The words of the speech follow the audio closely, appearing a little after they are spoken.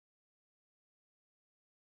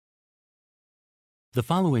The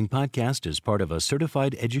following podcast is part of a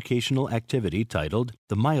certified educational activity titled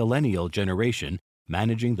The Millennial Generation,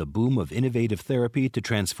 Managing the Boom of Innovative Therapy to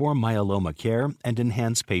Transform Myeloma Care and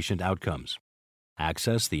Enhance Patient Outcomes.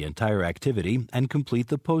 Access the entire activity and complete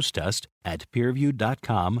the post-test at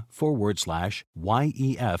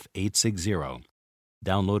peerview.com/YEF860.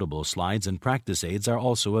 Downloadable slides and practice aids are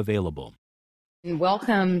also available. And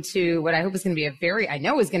welcome to what I hope is going to be a very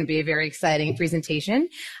exciting presentation.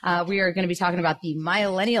 We are going to be talking about the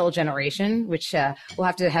millennial generation, which we'll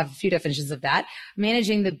have to have a few definitions of that,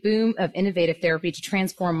 managing the boom of innovative therapy to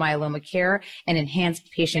transform myeloma care and enhance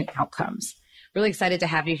patient outcomes. Really excited to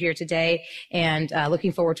have you here today and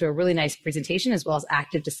looking forward to a really nice presentation as well as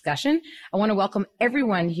active discussion. I want to welcome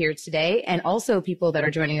everyone here today and also people that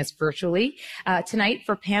are joining us virtually. Tonight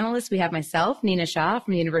for panelists, we have myself, Nina Shah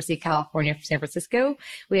from the University of California, San Francisco.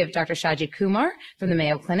 We have Dr. Shaji Kumar from the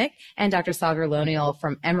Mayo Clinic and Dr. Sagar Lonial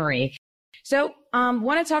from Emory. So,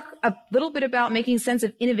 want to talk a little bit about making sense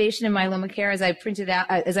of innovation in myeloma care. As I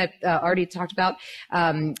already talked about,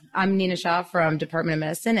 I'm Nina Shah from Department of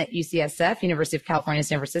Medicine at UCSF, University of California,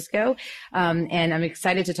 San Francisco. And I'm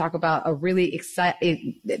excited to talk about a really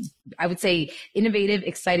innovative,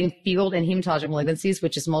 exciting field in hematologic malignancies,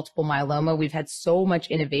 which is multiple myeloma. We've had so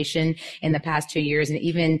much innovation in the past 2 years. And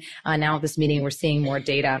even now at this meeting, we're seeing more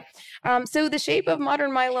data. So the shape of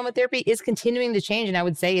modern myeloma therapy is continuing to change, and I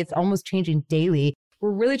would say it's almost changing daily. We're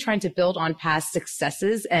really trying to build on past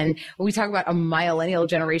successes. And when we talk about a millennial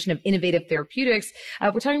generation of innovative therapeutics,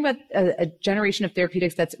 we're talking about a generation of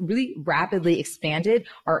therapeutics that's really rapidly expanded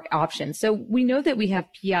our options. So we know that we have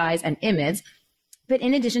PIs and IMiDs. But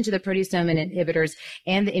in addition to the proteasome inhibitors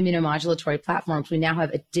and the immunomodulatory platforms, we now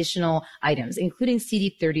have additional items, including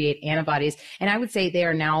CD38 antibodies. And I would say they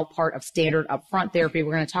are now part of standard upfront therapy.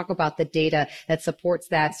 We're going to talk about the data that supports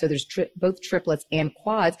that. So there's both triplets and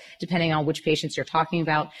quads, depending on which patients you're talking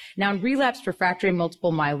about. Now, in relapsed refractory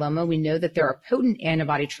multiple myeloma, we know that there are potent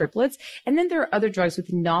antibody triplets. And then there are other drugs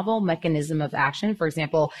with novel mechanism of action, for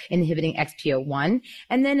example, inhibiting XPO1.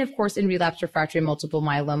 And then, of course, in relapsed refractory multiple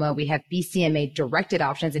myeloma, we have BCMA-directed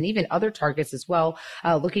options and even other targets as well,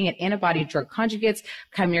 looking at antibody drug conjugates,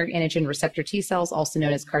 chimeric antigen receptor T cells, also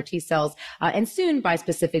known as CAR T cells, and soon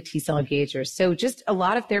bispecific T cell engagers. So just a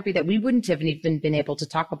lot of therapy that we wouldn't have even been able to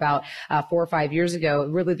talk about 4 or 5 years ago.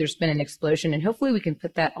 Really, there's been an explosion, and hopefully we can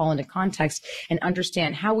put that all into context and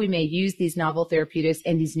understand how we may use these novel therapeutics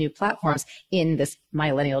and these new platforms in this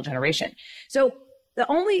millennial generation. So the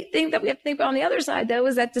only thing that we have to think about on the other side, though,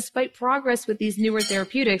 is that despite progress with these newer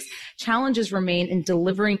therapeutics, challenges remain in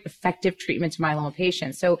delivering effective treatment to myeloma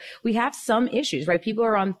patients. So we have some issues, right? People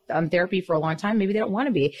are on therapy for a long time. Maybe they don't want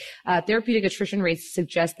to be. Therapeutic attrition rates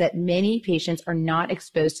suggest that many patients are not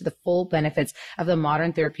exposed to the full benefits of the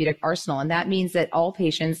modern therapeutic arsenal. And that means that all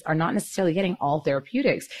patients are not necessarily getting all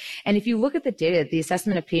therapeutics. And if you look at the data, the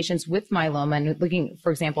assessment of patients with myeloma, and looking,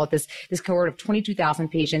 for example, at this cohort of 22,000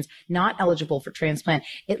 patients not eligible for transplant,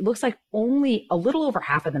 it looks like only a little over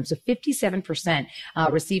half of them, so 57%,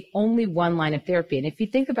 receive only one line of therapy. And if you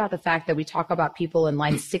think about the fact that we talk about people in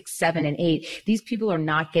line 6, 7, and 8, these people are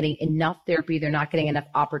not getting enough therapy. They're not getting enough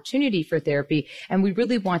opportunity for therapy. And we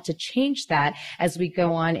really want to change that as we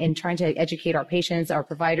go on in trying to educate our patients, our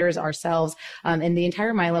providers, ourselves, and the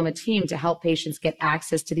entire myeloma team to help patients get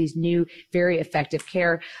access to these new, very effective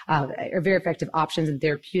care, or very effective options and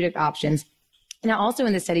therapeutic options. Now, also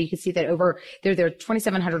in this study, you can see that there are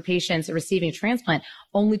 2,700 patients receiving transplant.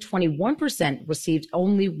 Only 21% received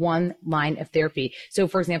only one line of therapy. So,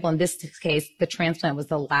 for example, in this case, the transplant was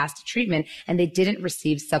the last treatment, and they didn't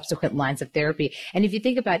receive subsequent lines of therapy. And if you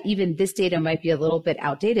think about even this data might be a little bit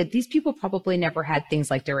outdated, these people probably never had things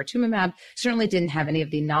like daratumumab, certainly didn't have any of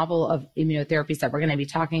the novel of immunotherapies that we're going to be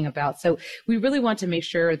talking about. So we really want to make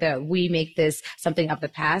sure that we make this something of the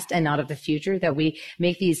past and not of the future, that we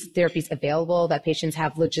make these therapies available, that patients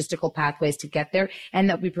have logistical pathways to get there, and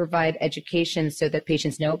that we provide education so that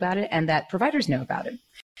patients know about it and that providers know about it.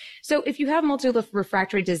 So if you have multiple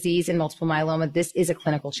refractory disease and multiple myeloma, this is a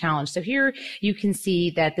clinical challenge. So here you can see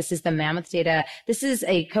that this is the Mammoth data. This is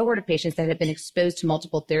a cohort of patients that have been exposed to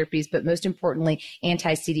multiple therapies, but most importantly,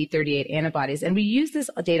 anti-CD38 antibodies. And we use this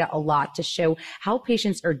data a lot to show how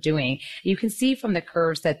patients are doing. You can see from the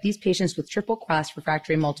curves that these patients with triple-class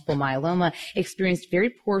refractory multiple myeloma experienced very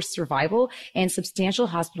poor survival and substantial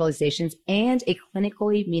hospitalizations and a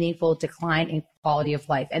clinically meaningful decline in quality of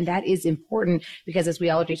life. And that is important because, as we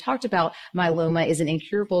all already talked about, myeloma is an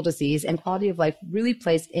incurable disease, and quality of life really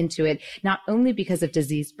plays into it, not only because of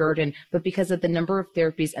disease burden, but because of the number of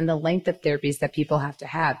therapies and the length of therapies that people have to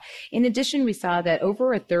have. In addition, we saw that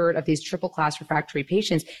over a third of these triple class refractory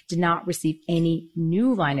patients did not receive any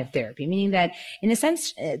new line of therapy, meaning that in a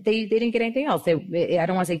sense, they didn't get anything else. I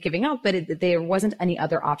don't want to say giving up, but there wasn't any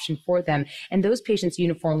other option for them. And those patients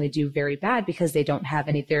uniformly do very bad because they don't have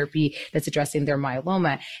any therapy that's addressing their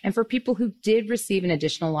myeloma. And for people who did receive an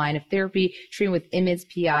additional line of therapy, treatment with IMiDs,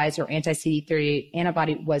 PIs, or anti-CD38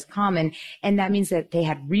 antibody was common. And that means that they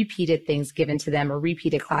had repeated things given to them or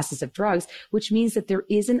repeated classes of drugs, which means that there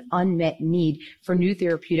is an unmet need for new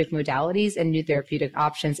therapeutic modalities and new therapeutic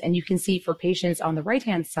options. And you can see for patients on the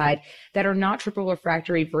right-hand side that are not triple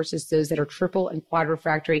refractory versus those that are triple and quad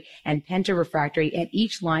refractory and penta refractory, at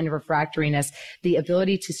each line of refractoriness, the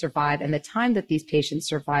ability to survive and the time that these patients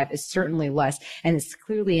survive is certainly less. And it's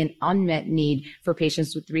clearly an unmet need for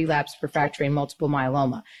patients with relapsed refractory multiple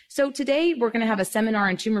myeloma. So today we're going to have a seminar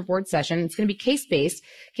and tumor board session. It's going to be case-based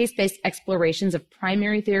explorations of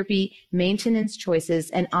primary therapy, maintenance choices,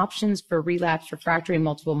 and options for relapsed refractory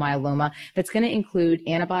multiple myeloma. That's going to include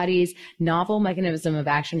antibodies, novel mechanism of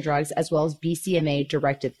action drugs, as well as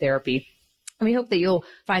BCMA-directed therapy. And we hope that you'll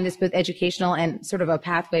find this both educational and sort of a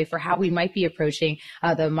pathway for how we might be approaching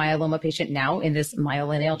the myeloma patient now in this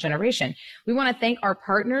myellennial generation. We want to thank our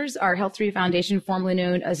partners, our Health3 Foundation, formerly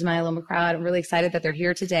known as Myeloma Crowd. I'm really excited that they're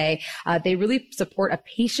here today. They really support a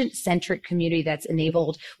patient-centric community that's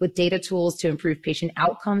enabled with data tools to improve patient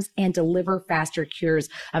outcomes and deliver faster cures.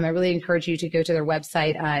 I really encourage you to go to their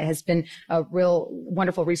website. It has been a real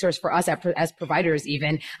wonderful resource for us as providers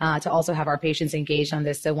even to also have our patients engaged on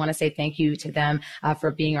this. So I want to say thank you to them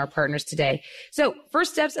for being our partners today. So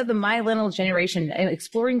first steps of the myellennial generation,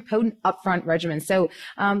 exploring potent upfront regimens. So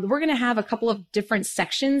we're going to have a couple of different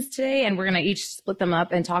sections today, and we're going to each split them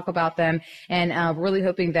up and talk about them. And we're really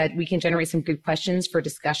hoping that we can generate some good questions for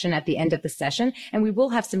discussion at the end of the session. And we will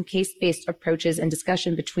have some case-based approaches and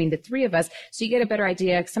discussion between the three of us, so you get a better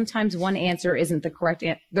idea. Sometimes one answer isn't the correct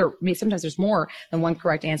answer. Sometimes there's more than one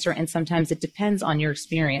correct answer, and sometimes it depends on your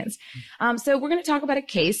experience. So we're going to talk about a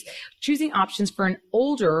case, choosing options for an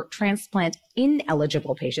older transplant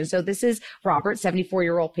ineligible patient. So this is Robert,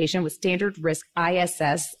 74-year-old patient with standard risk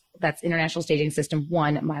ISS, that's International Staging System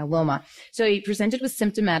 1 myeloma. So he presented with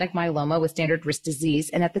symptomatic myeloma with standard risk disease,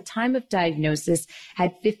 and at the time of diagnosis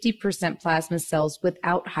had 50% plasma cells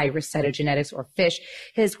without high-risk cytogenetics or FISH.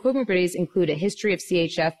 His comorbidities include a history of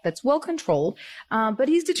CHF that's well controlled, but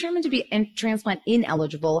he's determined to be transplant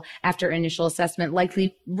ineligible after initial assessment,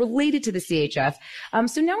 likely related to the CHF.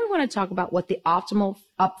 So now we want to talk about what the optimal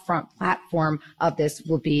upfront platform of this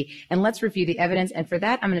will be. And let's review the evidence. And for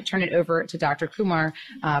that, I'm going to turn it over to Dr. Kumar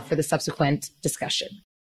for the subsequent discussion.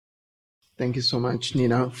 Thank you so much,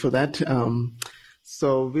 Nina, for that.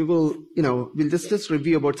 So we will, we'll just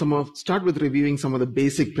review about start with reviewing some of the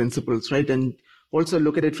basic principles, right? And also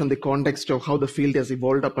look at it from the context of how the field has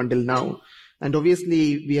evolved up until now. And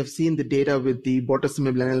obviously, we have seen the data with the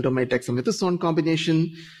bortezomib, lenalidomide, dexamethasone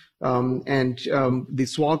combination. The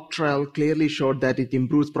SWOG trial clearly showed that it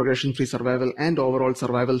improves progression-free survival and overall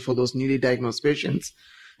survival for those newly diagnosed patients.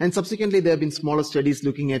 And subsequently, there have been smaller studies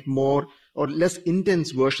looking at more or less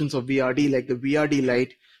intense versions of VRD, like the VRD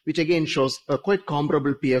Lite, which again shows a quite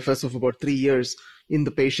comparable PFS of about 3 years in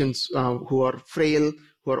the patients who are frail,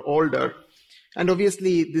 who are older. And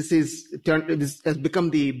obviously, this has become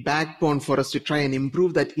the backbone for us to try and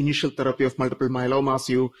improve that initial therapy of multiple myeloma.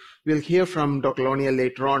 So you will hear from Dr. Loniel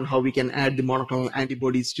later on how we can add the monoclonal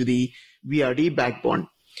antibodies to the VRD backbone.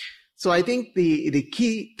 So I think the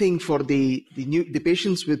key thing for the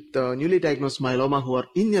patients with newly diagnosed myeloma who are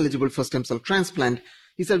ineligible for stem cell transplant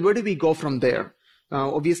is that where do we go from there?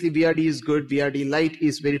 Obviously, VRD is good. VRD Lite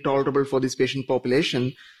is very tolerable for this patient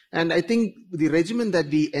population. And I think the regimen that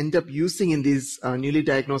we end up using in these newly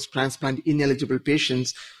diagnosed transplant ineligible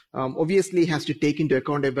patients obviously has to take into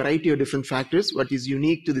account a variety of different factors, what is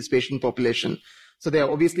unique to this patient population. So they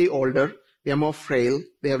are obviously older, they are more frail,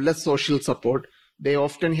 they have less social support, they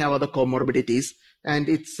often have other comorbidities, and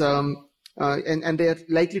it's and they are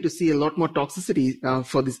likely to see a lot more toxicity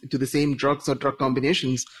to the same drugs or drug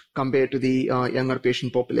combinations compared to the younger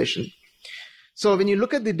patient population. So when you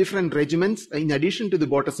look at the different regimens, in addition to the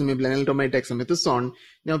bortezomib, lenalidomide, dexamethasone,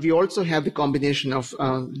 now we also have the combination of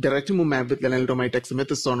daratumumab with lenalidomide,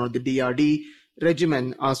 dexamethasone, or the DRD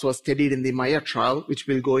regimen, as was studied in the MAIA trial, which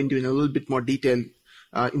we'll go into in a little bit more detail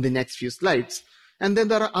in the next few slides. And then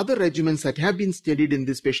there are other regimens that have been studied in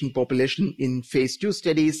this patient population in phase 2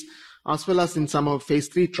 studies. as well as in some of phase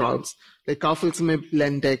 3 trials, like carfilzomib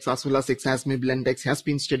lendex as well as ixazomib lendex has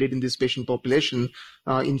been studied in this patient population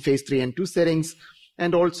in phase 3 and 2 settings.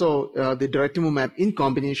 And also the daratumumab in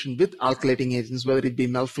combination with alkylating agents, whether it be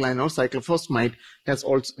melphalan or cyclophosphamide,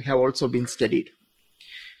 have also been studied.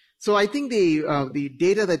 So I think the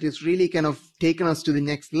data that is really kind of taken us to the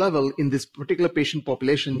next level in this particular patient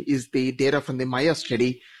population is the data from the MAIA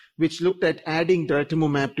study, which looked at adding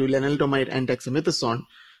daratumumab to lenalidomide and dexamethasone.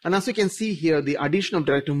 And as you can see here, the addition of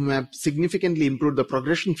daratumumab significantly improved the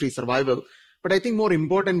progression-free survival. But I think more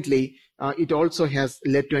importantly, it also has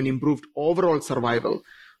led to an improved overall survival.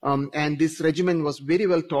 And this regimen was very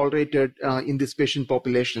well tolerated in this patient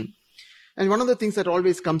population. And one of the things that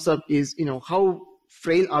always comes up is, how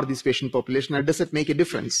frail are these patient population, and does it make a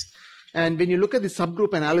difference? And when you look at the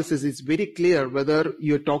subgroup analysis, it's very clear whether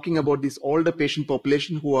you're talking about this older patient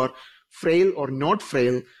population who are frail or not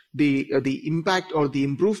frail, the impact or the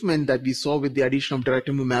improvement that we saw with the addition of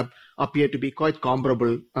daratumumab appear to be quite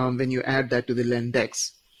comparable when you add that to the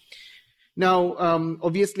lendex. Now,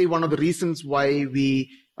 obviously, one of the reasons why we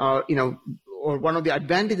or one of the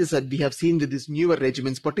advantages that we have seen with these newer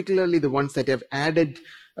regimens, particularly the ones that have added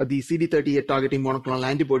the CD38 targeting monoclonal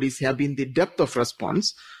antibodies, have been the depth of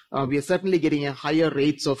response. We are certainly getting a higher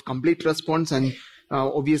rates of complete response and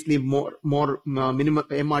obviously more minimum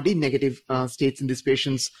MRD negative states in these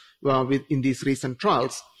patients in these recent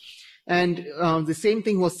trials. And the same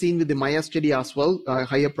thing was seen with the MAIA study as well. A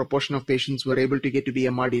higher proportion of patients were able to get to be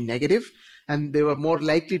MRD negative, and they were more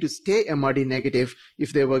likely to stay MRD negative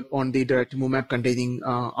if they were on the daratumumab containing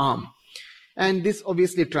arm. And this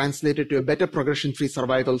obviously translated to a better progression-free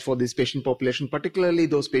survival for this patient population, particularly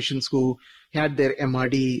those patients who had their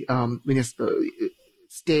MRD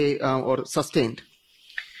stay or sustained.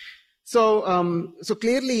 So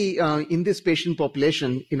clearly in this patient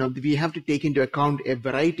population, we have to take into account a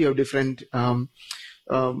variety of different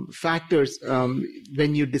factors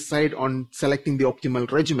when you decide on selecting the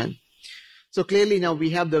optimal regimen. So clearly now we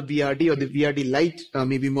have the VRD or the VRD light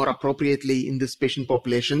maybe more appropriately in this patient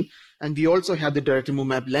population. And we also have the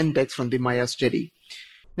daratumumab lendex from the MAIA study.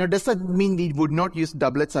 Now, does that mean we would not use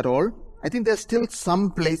doublets at all? I think there's still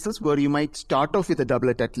some places where you might start off with a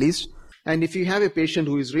doublet at least. And if you have a patient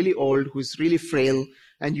who is really old, who is really frail,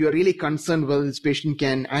 and you are really concerned whether this patient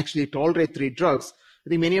can actually tolerate 3 drugs, I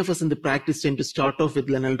think many of us in the practice tend to start off with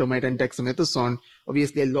lenalidomide and dexamethasone,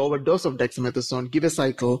 obviously a lower dose of dexamethasone, give a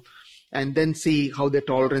cycle, and then see how their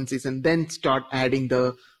tolerance is, and then start adding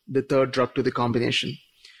the third drug to the combination.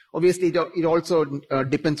 Obviously, it also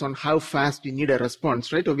depends on how fast you need a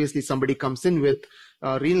response, right? Obviously, somebody comes in with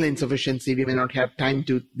renal insufficiency, we may not have time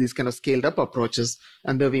to these kind of scaled up approaches,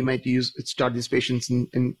 and then we might start these patients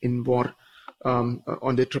in more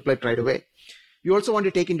on the triplet right away. You also want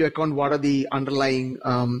to take into account what are the underlying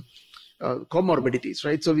comorbidities,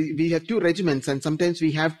 right? So we have 2 regimens, and sometimes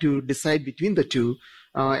we have to decide between the 2,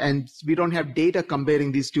 and we don't have data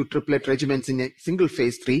comparing these 2 triplet regimens in a single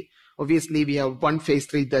phase 3. Obviously, we have one phase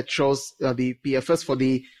 3 that shows the PFS for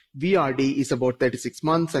the VRD is about 36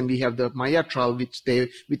 months, and we have the MAIA trial, with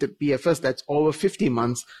the PFS that's over 50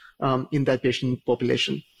 months in that patient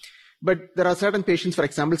population. But there are certain patients, for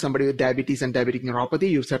example, somebody with diabetes and diabetic neuropathy,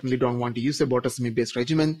 you certainly don't want to use a bortezomib-based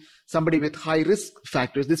regimen. Somebody with high risk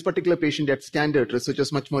factors, this particular patient had standard risk, which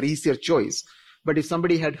is much more easier choice. But if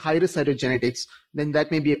somebody had high-risk cytogenetics, then that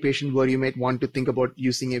may be a patient where you might want to think about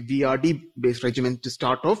using a VRD-based regimen to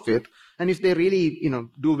start off with. And if they really,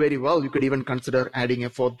 do very well, you could even consider adding a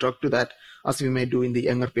 4th drug to that, as we may do in the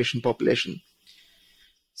younger patient population.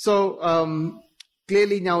 So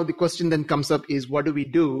clearly now the question then comes up is, what do we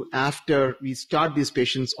do after we start these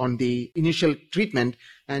patients on the initial treatment,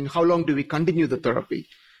 and how long do we continue the therapy?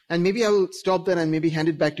 And maybe I will stop there and maybe hand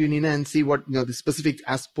it back to you, Nina, and see what the specific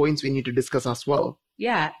points we need to discuss as well.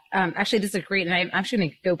 Yeah, actually, this is great. And I'm actually going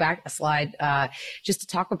to go back a slide just to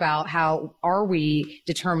talk about how are we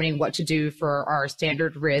determining what to do for our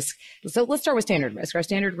standard risk. So let's start with standard risk, our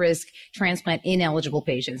standard risk transplant ineligible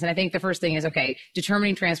patients. And I think the first thing is,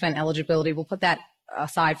 determining transplant eligibility. We'll put that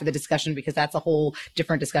aside for the discussion because that's a whole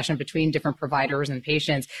different discussion between different providers and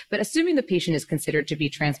patients. But assuming the patient is considered to be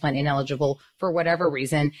transplant ineligible for whatever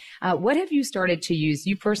reason, what have you started to use,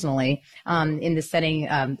 you personally, in the setting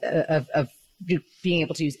of being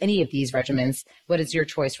able to use any of these regimens? What is your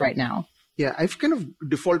choice right now? Yeah, I've kind of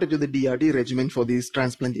defaulted to the DRD regimen for these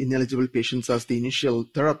transplant ineligible patients as the initial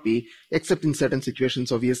therapy, except in certain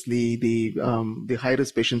situations, obviously the high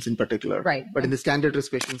risk patients in particular. Right. But in the standard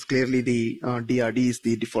risk patients, clearly the DRD is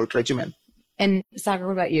the default regimen. And Sagar,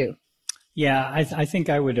 what about you? Yeah, I think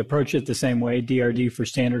I would approach it the same way, DRD for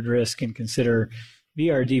standard risk, and consider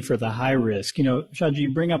VRD for the high risk. Shaji,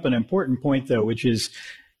 you bring up an important point, though, which is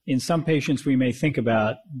in some patients, we may think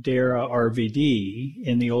about DARA RVD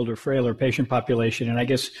in the older, frailer patient population. And I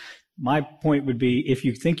guess my point would be, if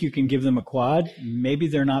you think you can give them a quad, maybe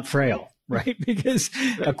they're not frail, right? Because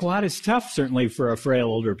a quad is tough, certainly, for a frail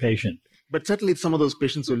older patient. But certainly some of those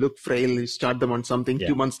patients who look frail, you start them on something,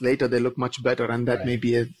 2 months later, they look much better. And that may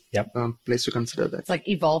be a place to consider that. It's like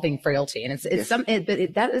evolving frailty. And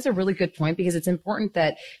that is a really good point, because it's important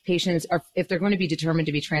that patients are, if they're going to be determined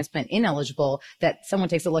to be transplant ineligible, that someone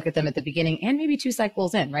takes a look at them at the beginning and maybe 2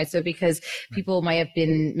 cycles in, right? So because people may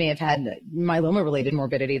have had myeloma related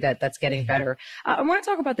morbidity that's getting better. I want to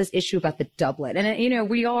talk about this issue about the doublet. And,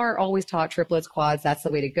 we are always taught triplets, quads, that's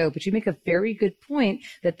the way to go. But you make a very good point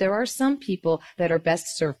that there are some people that are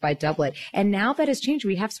best served by doublet. And now that has changed.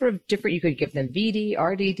 We have sort of different, you could give them VD,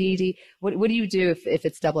 RD, DD. What do you do if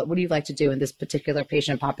it's doublet? What do you like to do in this particular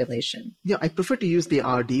patient population? Yeah, I prefer to use the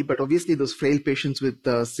RD, but obviously those frail patients with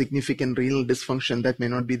significant renal dysfunction, that may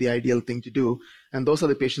not be the ideal thing to do. And those are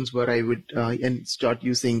the patients where I would start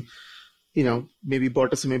using, maybe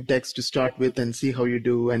bortezomib dex to start with and see how you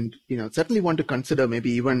do. And, certainly want to consider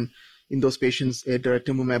maybe even in those patients, a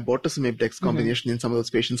daratumumab bortezomib dex combination in some of those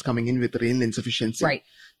patients coming in with renal insufficiency. Right.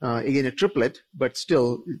 Again, a triplet, but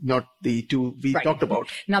still not the 2 we talked about.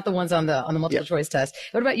 Not the ones on the multiple choice test.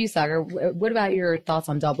 What about you, Sagar? What about your thoughts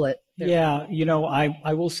on doublet? Yeah,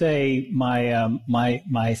 I will say my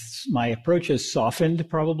approach has softened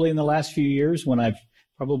probably in the last few years, when I've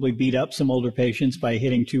probably beat up some older patients by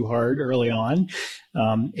hitting too hard early on.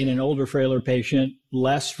 In an older, frailer patient,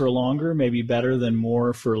 less for longer may be better than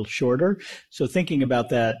more for shorter. So thinking about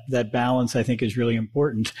that balance, I think, is really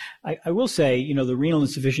important. I will say, the renal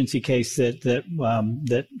insufficiency case that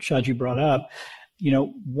Shaji brought up,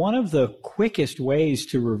 one of the quickest ways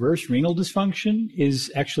to reverse renal dysfunction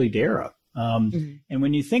is actually DARA. And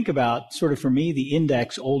when you think about, sort of, for me, the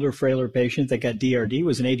index older, frailer patient that got DRD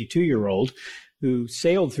was an 82-year-old who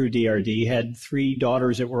sailed through DRD, had 3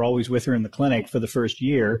 daughters that were always with her in the clinic for the first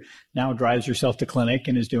year, now drives herself to clinic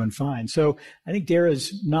and is doing fine. So I think DARA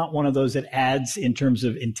is not one of those that adds in terms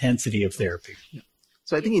of intensity of therapy. Yeah.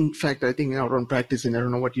 So I think, in fact, in our own practice, and I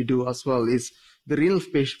don't know what you do as well, is the renal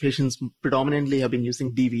patients predominantly have been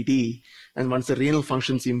using DVD. And once the renal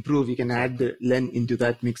functions improve, you can add the len into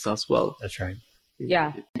that mix as well. That's right.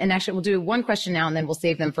 Yeah. And actually, we'll do one question now and then we'll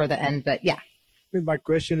save them for the end. But yeah. My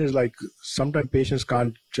question is, sometimes patients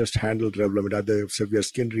can't just handle Revlimid, either severe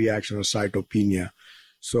skin reaction or cytopenia.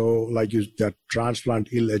 So that transplant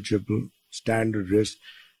eligible, standard risk,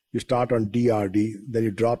 you start on DRD, then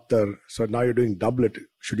you drop so now you're doing doublet.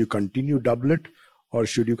 Should you continue doublet, or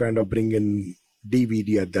should you kind of bring in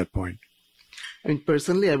DVD at that point?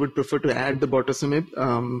 Personally, I would prefer to add the bortezomib,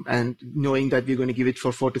 and knowing that we're going to give it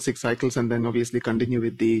for 4 to 6 cycles and then obviously continue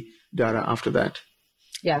with the DARA after that.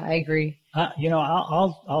 Yeah, I agree.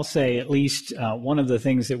 I'll say at least one of the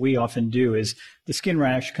things that we often do is the skin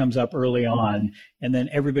rash comes up early on, and then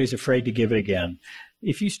everybody's afraid to give it again.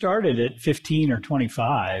 If you started at 15 or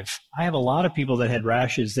 25, I have a lot of people that had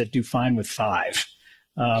rashes that do fine with 5.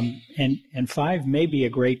 And 5 may be a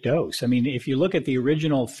great dose. I mean, if you look at the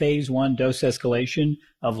original phase 1 dose escalation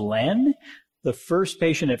of len, the first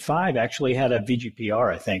patient at 5 actually had a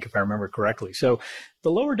VGPR, I think, if I remember correctly. So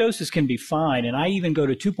the lower doses can be fine. And I even go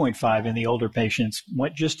to 2.5 in the older patients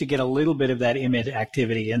just to get a little bit of that IMiD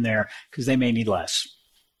activity in there, because they may need less.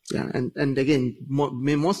 Yeah. And again,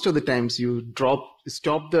 most of the times you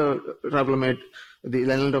stop the Revlimid, the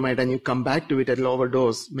lenalidomide, and you come back to it at lower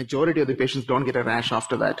dose. Majority of the patients don't get a rash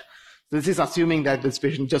after that. This is assuming that this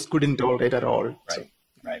patient just couldn't tolerate at all. Right. So.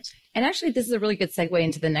 Right. And actually, this is a really good segue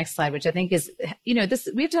into the next slide, which I think is, we have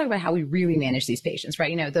to talk about how we really manage these patients,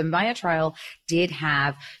 right? The Maya trial did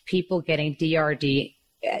have people getting DRD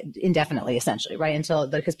indefinitely, essentially, right?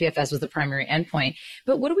 Because PFS was the primary endpoint.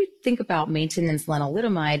 But what do we think about maintenance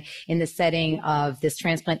lenalidomide in the setting of this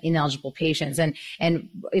transplant ineligible patients? And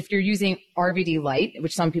if you're using RVD light,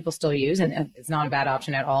 which some people still use, and it's not a bad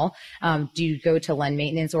option at all, do you go to len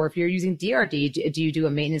maintenance? Or if you're using DRD, do you do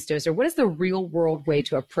a maintenance dose? Or what is the real world way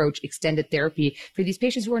to approach extended therapy for these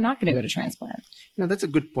patients who are not going to go to transplant? That's a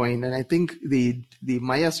good point. And I think the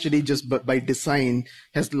Maya study, just by design,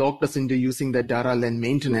 has locked us into using the DARA len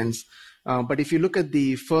maintenance. But if you look at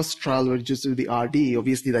the first trial, which is the RD,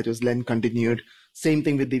 obviously that was len continued. Same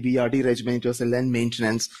thing with the VRD regimen, it was a len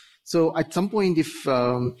maintenance. So at some point, if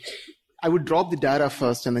I would drop the DARA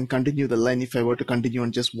first and then continue the len if I were to continue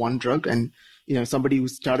on just one drug. And somebody who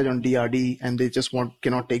started on DRD and they just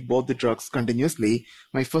cannot take both the drugs continuously,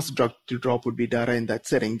 my first drug to drop would be DARA in that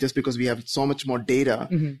setting, just because we have so much more data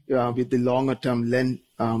with the longer term len.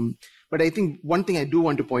 But I think one thing I do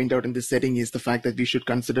want to point out in this setting is the fact that we should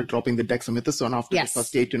consider dropping the dexamethasone after the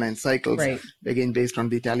first 8 to 9 cycles, again, based on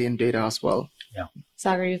the Italian data as well. Yeah.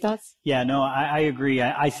 Sagar, your thoughts? Yeah, no, I agree.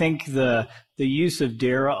 I think the use of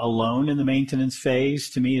DARA alone in the maintenance phase,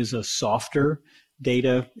 to me, is a softer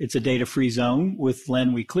data. It's a data-free zone. With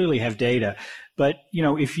Len, we clearly have data. But,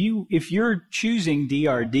 if you're choosing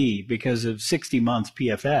DRD because of 60-month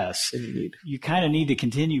PFS, you kind of need to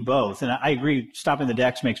continue both. And I agree, stopping the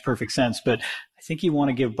DEX makes perfect sense, but I think you want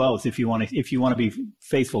to give both if you want to be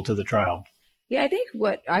faithful to the trial. Yeah, I think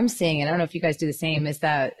what I'm seeing, and I don't know if you guys do the same, is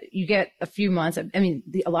that you get a few months. I mean,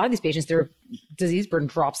 a lot of these patients, their disease burden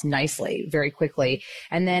drops nicely, very quickly.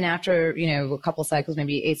 And then after, a couple cycles,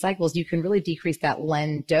 maybe 8 cycles, you can really decrease that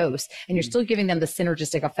LEN dose. And you're still giving them the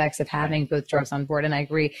synergistic effects of having both drugs on board. And I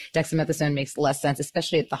agree, dexamethasone makes less sense,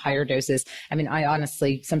 especially at the higher doses. I mean, I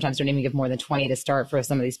honestly sometimes don't even give more than 20 to start for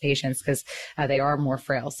some of these patients because they are more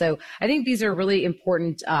frail. So I think these are really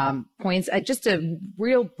important points. Just a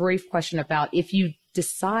real brief question about if you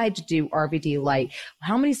decide to do RVD light,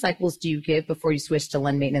 how many cycles do you give before you switch to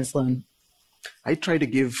LEN maintenance alone? I try to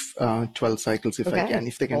give 12 cycles if I can,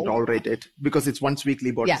 if they can tolerate it, because it's once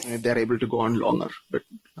weekly, but they're able to go on longer. But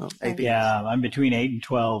I think I'm between 8 and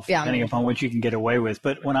 12, depending upon what you can get away with.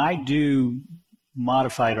 But when I do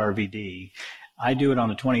modified RVD, I do it on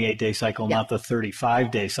a 28-day cycle, not the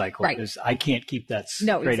 35-day cycle, because I can't keep that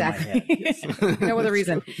straight in my head. No other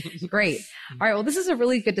reason. Great. All right. Well, this is a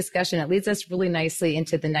really good discussion. It leads us really nicely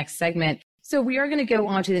into the next segment. So we are going to go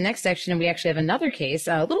on to the next section, and we actually have another case,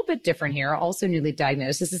 a little bit different here, also newly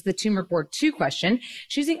diagnosed. This is the tumor board 2 question,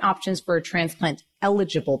 choosing options for a transplant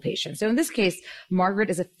eligible patient. So in this case, Margaret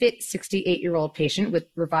is a fit 68-year-old patient with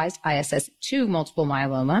revised ISS2 multiple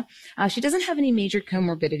myeloma. She doesn't have any major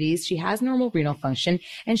comorbidities. She has normal renal function,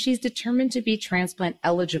 and she's determined to be transplant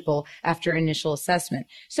eligible after initial assessment.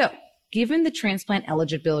 So given the transplant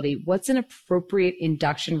eligibility, what's an appropriate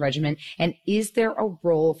induction regimen, and is there a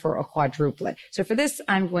role for a quadruplet? So for this,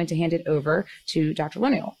 I'm going to hand it over to Dr.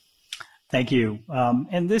 Lenuel. Thank you.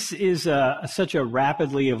 And this is such a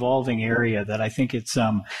rapidly evolving area that I think it's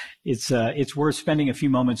worth spending a few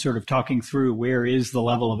moments sort of talking through where is the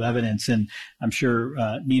level of evidence. And I'm sure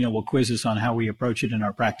Nina will quiz us on how we approach it in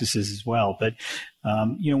our practices as well. But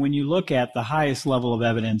when you look at the highest level of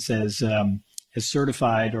evidence as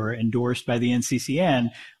certified or endorsed by the NCCN,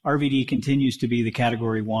 RVD continues to be the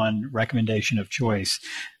category 1 recommendation of choice.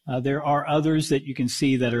 There are others that you can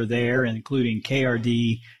see that are there, including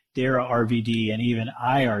KRD, DARA RVD, and even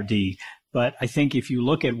IRD. But I think if you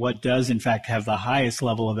look at what does in fact have the highest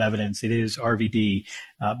level of evidence, it is RVD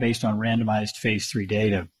based on randomized phase 3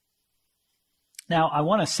 data. Now, I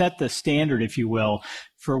want to set the standard, if you will,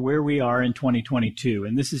 for where we are in 2022.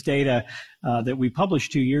 And this is data that we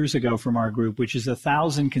published 2 years ago from our group, which is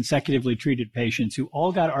 1,000 consecutively treated patients who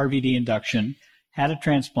all got RVD induction, had a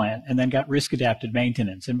transplant, and then got risk-adapted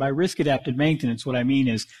maintenance. And by risk-adapted maintenance, what I mean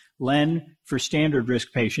is LEN for standard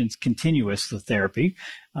risk patients, continuous the therapy.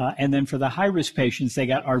 And then for the high-risk patients, they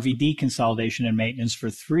got RVD consolidation and maintenance for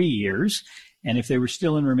 3 years. And if they were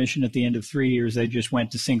still in remission at the end of 3 years, they just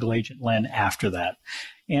went to single-agent LEN after that.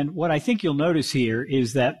 And what I think you'll notice here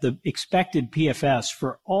is that the expected PFS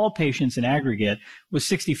for all patients in aggregate was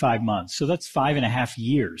 65 months. So that's 5.5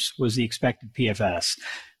 years was the expected PFS.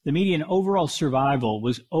 The median overall survival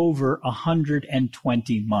was over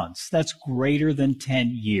 120 months. That's greater than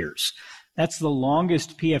 10 years. That's the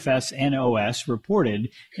longest PFS and OS reported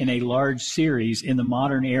in a large series in the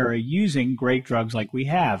modern era using great drugs like we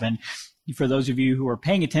have. And for those of you who are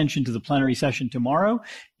paying attention to the plenary session tomorrow,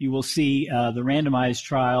 you will see the randomized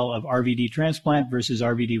trial of RVD transplant versus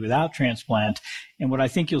RVD without transplant. And what I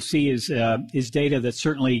think you'll see is data that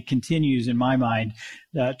certainly continues, in my mind,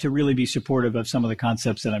 to really be supportive of some of the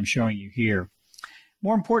concepts that I'm showing you here.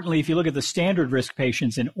 More importantly, if you look at the standard risk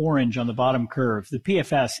patients in orange on the bottom curve, the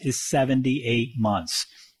PFS is 78 months.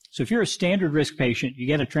 So if you're a standard risk patient, you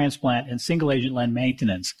get a transplant and single agent LEN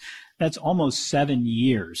maintenance, that's almost 7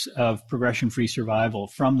 years of progression-free survival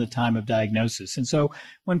from the time of diagnosis. And so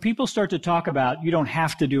when people start to talk about you don't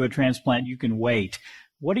have to do a transplant, you can wait,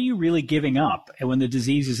 what are you really giving up when the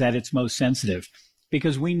disease is at its most sensitive?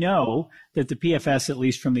 Because we know that the PFS, at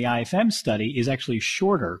least from the IFM study, is actually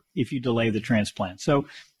shorter if you delay the transplant. So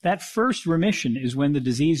that first remission is when the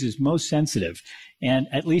disease is most sensitive. And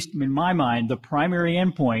at least in my mind, the primary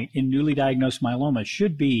endpoint in newly diagnosed myeloma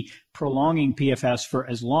should be prolonging PFS for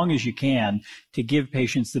as long as you can to give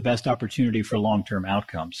patients the best opportunity for long-term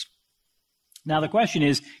outcomes. Now, the question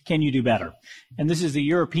is, can you do better? And this is the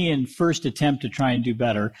European first attempt to try and do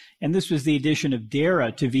better. And this was the addition of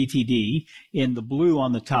DARA to VTD in the blue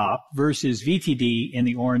on the top versus VTD in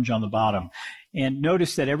the orange on the bottom. And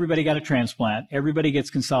notice that everybody got a transplant, everybody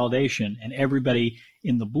gets consolidation, and everybody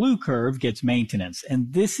in the blue curve gets maintenance.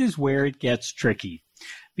 And this is where it gets tricky.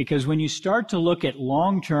 Because when you start to look at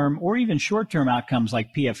long-term or even short-term outcomes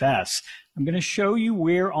like PFS, I'm going to show you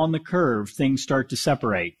where on the curve things start to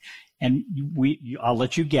separate. And I'll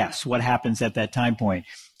let you guess what happens at that time point.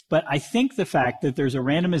 But I think the fact that there's a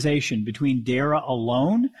randomization between DARA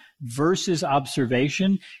alone versus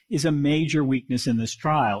observation is a major weakness in this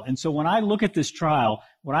trial. And so when I look at this trial,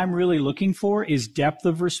 what I'm really looking for is depth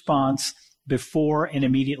of response before and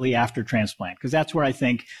immediately after transplant, because that's where I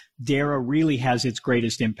think DARA really has its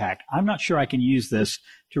greatest impact. I'm not sure I can use this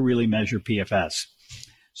to really measure PFS.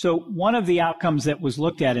 So one of the outcomes that was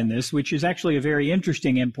looked at in this, which is actually a very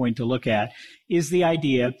interesting endpoint to look at, is the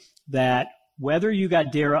idea that whether you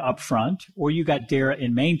got DARA up front or you got DARA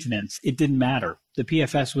in maintenance, it didn't matter. The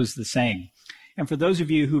PFS was the same. And for those of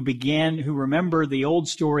you who remember the old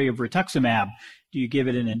story of rituximab, do you give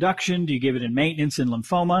it in induction? Do you give it in maintenance in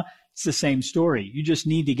lymphoma? It's the same story. You just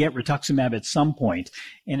need to get rituximab at some point.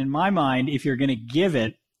 And in my mind, if you're going to give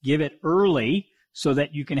it early, so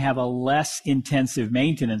that you can have a less intensive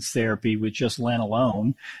maintenance therapy with just len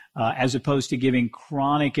alone, as opposed to giving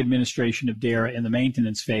chronic administration of DARA in the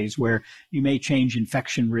maintenance phase where you may change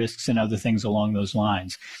infection risks and other things along those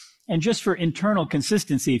lines. And just for internal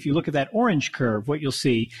consistency, if you look at that orange curve, what you'll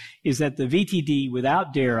see is that the VTD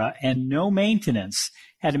without DARA and no maintenance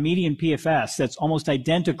had a median PFS that's almost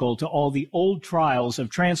identical to all the old trials of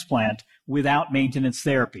transplant without maintenance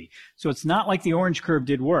therapy. So it's not like the orange curve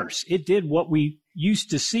did worse. It did what we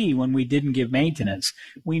used to see when we didn't give maintenance.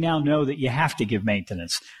 We now know that you have to give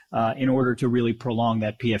maintenance in order to really prolong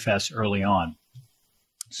that PFS early on.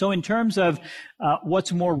 So in terms of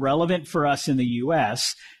what's more relevant for us in the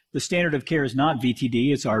U.S., the standard of care is not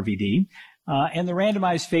VTD, it's RVD. And the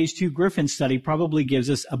randomized phase 2 Griffin study probably gives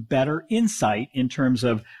us a better insight in terms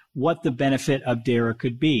of what the benefit of DARA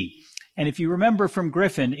could be. And if you remember from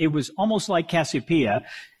Griffin, it was almost like Cassiopeia,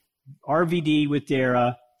 RVD with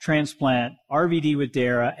DARA, transplant, RVD with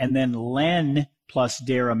DARA, and then len plus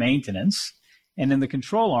DARA maintenance. And in the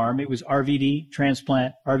control arm, it was RVD,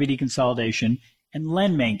 transplant, RVD consolidation, and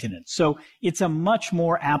len maintenance. So it's a much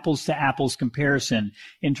more apples to apples comparison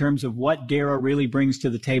in terms of what DARA really brings to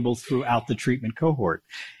the table throughout the treatment cohort.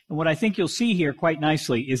 And what I think you'll see here quite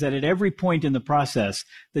nicely is that at every point in the process,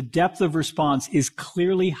 the depth of response is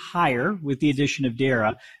clearly higher with the addition of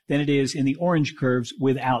DARA than it is in the orange curves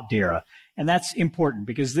without DARA. And that's important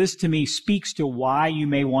because this, to me, speaks to why you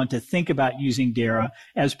may want to think about using DARA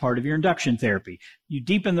as part of your induction therapy. You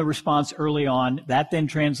deepen the response early on. That then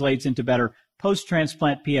translates into better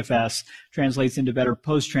post-transplant PFS, translates into better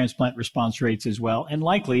post-transplant response rates as well, and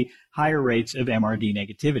likely higher rates of MRD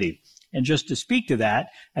negativity. And just to speak to that,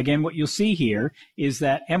 again, what you'll see here is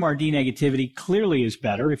that MRD negativity clearly is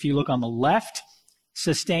better. If you look on the left,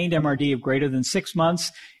 sustained MRD of greater than 6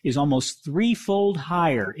 months is almost threefold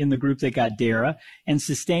higher in the group that got DARA, and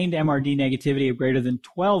sustained MRD negativity of greater than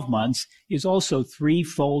 12 months is also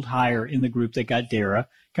threefold higher in the group that got DARA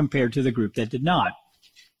compared to the group that did not.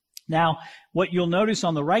 Now, what you'll notice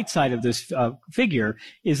on the right side of this figure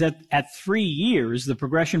is that at 3 years, the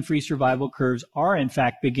progression-free survival curves are, in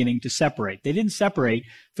fact, beginning to separate. They didn't separate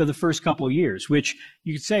for the first couple of years, which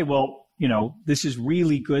you could say, well, you know, this is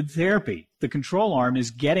really good therapy. The control arm is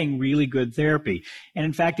getting really good therapy. And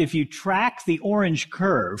in fact, if you track the orange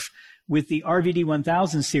curve with the RVD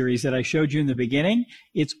 1000 series that I showed you in the beginning,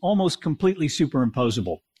 it's almost completely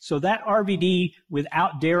superimposable. So that RVD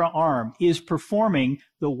without DARA arm is performing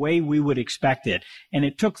the way we would expect it. And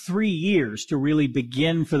it took 3 years to really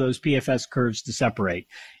begin for those PFS curves to separate.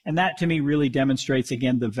 And that, to me, really demonstrates,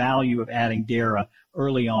 again, the value of adding DARA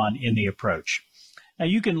early on in the approach. Now,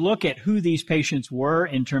 you can look at who these patients were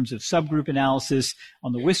in terms of subgroup analysis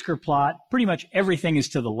on the whisker plot. Pretty much everything is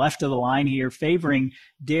to the left of the line here, favoring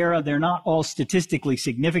DARA. They're not all statistically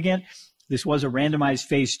significant. This was a randomized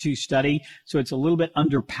phase 2 study, so it's a little bit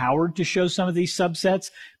underpowered to show some of these subsets,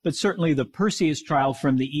 but certainly the Perseus trial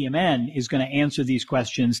from the EMN is going to answer these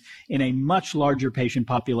questions in a much larger patient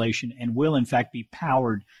population and will, in fact, be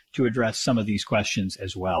powered to address some of these questions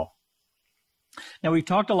as well. Now, we've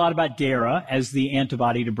talked a lot about DARA as the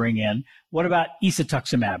antibody to bring in. What about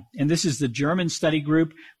isatuximab? And this is the German study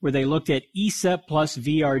group where they looked at ISA plus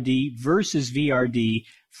VRD versus VRD,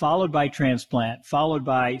 followed by transplant, followed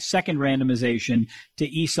by second randomization to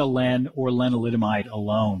ISA-len or lenalidomide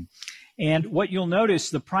alone. And what you'll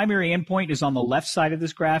notice, the primary endpoint is on the left side of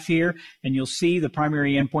this graph here, and you'll see the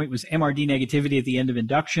primary endpoint was MRD negativity at the end of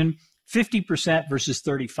induction, 50% versus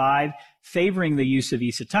 35%, favoring the use of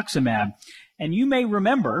isatuximab. And you may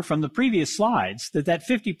remember from the previous slides that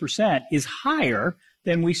 50% is higher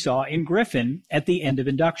than we saw in Griffin at the end of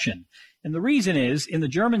induction. And the reason is, in the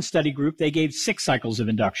German study group, they gave 6 cycles of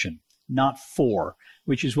induction, not 4,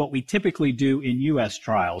 which is what we typically do in U.S.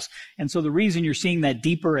 trials. And so the reason you're seeing that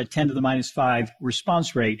deeper at 10 to the minus 5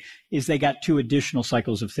 response rate is they got 2 additional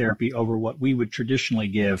cycles of therapy over what we would traditionally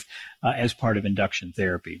give as part of induction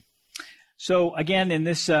therapy. So again, in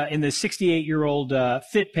this 68-year-old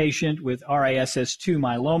fit patient with RISS2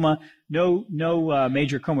 myeloma, no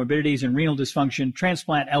major comorbidities and renal dysfunction,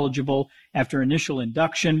 transplant eligible after initial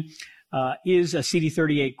induction, is a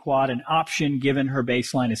CD38 quad an option given her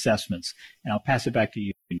baseline assessments? And I'll pass it back to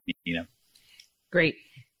you, Nina. Great.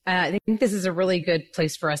 I think this is a really good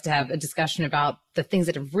place for us to have a discussion about the things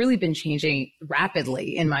that have really been changing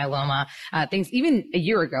rapidly in myeloma. Things even a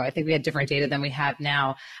year ago, I think we had different data than we have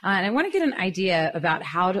now. And I want to get an idea about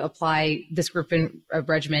how to apply this Griffin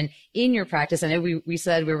regimen in your practice. I know we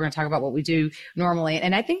said we were going to talk about what we do normally,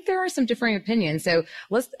 and I think there are some differing opinions. So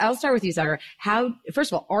I'll start with you, Sagar.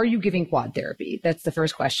 First of all, are you giving quad therapy? That's the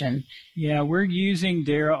first question. Yeah, we're using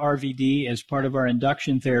Dara-RVd as part of our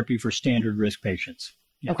induction therapy for standard risk patients.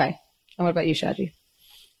 Yeah. Okay. And what about you, Shaji?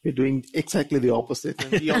 We're doing exactly the opposite.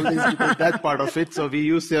 And we always do that part of it. So we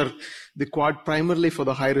use the quad primarily for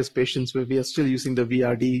the high-risk patients, where we are still using the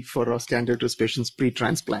VRD for our standard risk patients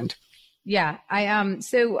pre-transplant. Yeah.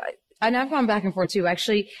 And I've gone back and forth too.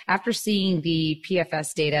 Actually, after seeing the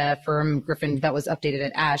PFS data from Griffin that was updated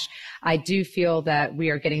at ASH, I do feel that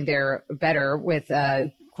we are getting there better with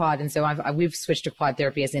quad. And so we've switched to quad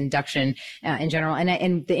therapy as induction in general.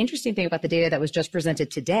 And the interesting thing about the data that was just presented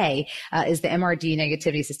today is the MRD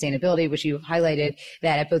negativity sustainability, which you highlighted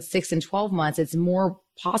that at both 6 and 12 months, it's more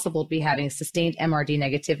possible to be having sustained MRD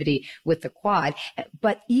negativity with the quad.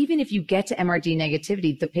 But even if you get to MRD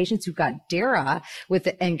negativity, the patients who got Dara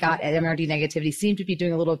and got MRD negativity seem to be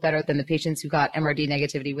doing a little better than the patients who got MRD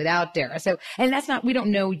negativity without Dara. So, and we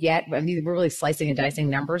don't know yet. I mean, we're really slicing and dicing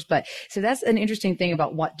numbers, but so that's an interesting thing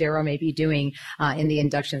about what Dara may be doing in the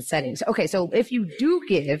induction settings. Okay. So if you were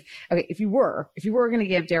going to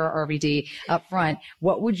give Dara-RVd up front,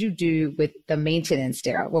 what would you do with the maintenance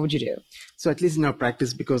Dara? What would you do? So at least in our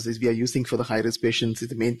practice, because we are using for the high-risk patients,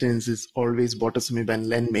 the maintenance is always bortezomib and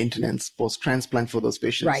len maintenance post-transplant for those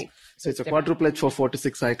patients. Right. So it's a quadruplet for 4 to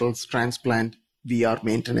 6 cycles, transplant, VR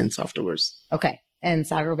maintenance afterwards. Okay. And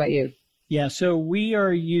Sagar, what about you? Yeah, so we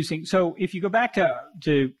are using, so if you go back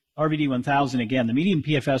to RVD 1000 again, the median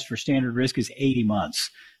PFS for standard risk is 80 months.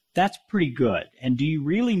 That's pretty good. And do you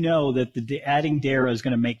really know that adding Dara is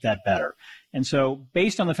going to make that better? And so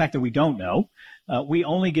based on the fact that we don't know, we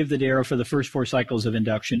only give the Dara for the first 4 cycles of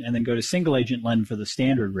induction and then go to single agent len for the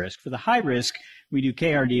standard risk. For the high risk, we do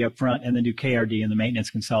KRD up front and then do KRD in the maintenance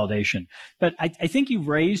consolidation. But I think you've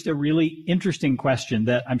raised a really interesting question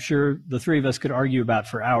that I'm sure the three of us could argue about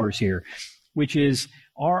for hours here, which is,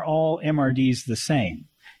 are all MRDs the same?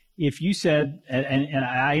 If you said, and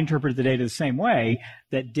I interpret the data the same way,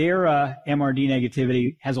 that Dara MRD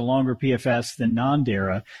negativity has a longer PFS than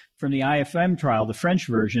non-Dara, from the IFM trial, the French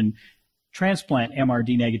version, transplant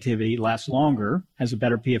MRD negativity lasts longer, has a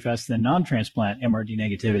better PFS than non-transplant MRD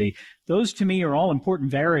negativity. Those to me are all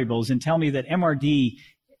important variables and tell me that MRD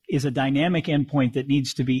is a dynamic endpoint that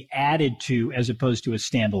needs to be added to as opposed to a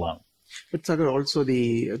standalone. But Sagar, also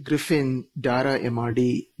the Griffin Dara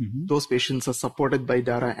MRD, those patients are supported by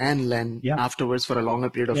Dara and len afterwards for a longer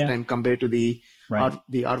period of time compared to the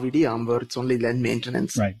RVD arm where it's only len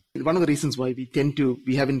maintenance. Right. One of the reasons why we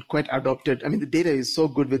haven't quite adopted, I mean, the data is so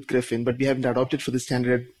good with Griffin, but we haven't adopted for the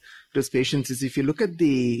standard risk patients is if you look at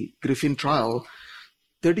the Griffin trial,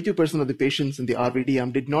 32% of the patients in the RVD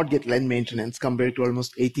arm did not get len maintenance compared to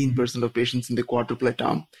almost 18% of patients in the quadruplet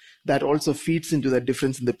arm. That also feeds into that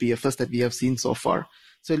difference in the PFS that we have seen so far.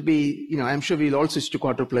 So it'll be, I'm sure we'll all switch to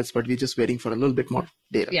quadruplets, but we're just waiting for a little bit more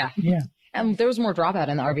data. Yeah. And there was more dropout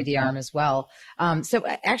in the RVD arm as well. So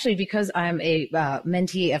actually, because I'm a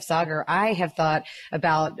mentee of Sagar, I have thought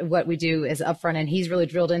about what we do as upfront, and he's really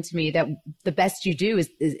drilled into me that the best you do is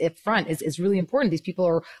upfront is really important. These people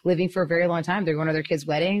are living for a very long time. They're going to their kids'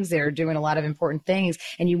 weddings. They're doing a lot of important things,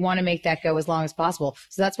 and you want to make that go as long as possible.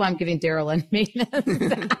 So that's why I'm giving Daryl and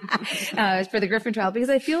maintenance for the Griffin trial, because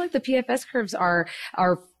I feel like the PFS curves are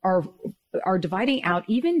dividing out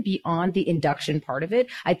even beyond the induction part of it.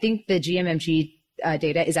 I think the GMMG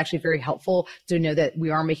data is actually very helpful to know that we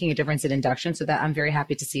are making a difference in induction. So that I'm very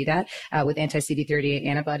happy to see that with anti-CD38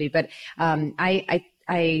 antibody. But I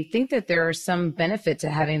I think that there are some benefit to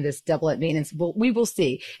having this doublet maintenance. We will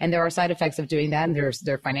see. And there are side effects of doing that. And there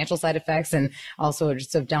are financial side effects and also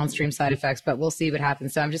just some downstream side effects, but we'll see what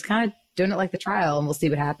happens. So I'm just kind of doing it like the trial, and we'll see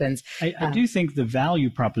what happens. I do think the value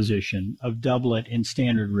proposition of doublet in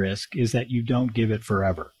standard risk is that you don't give it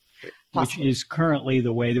forever. Possibly. Which is currently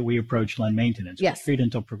the way that we approach LEN maintenance. Yes. We treat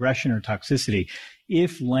until progression or toxicity.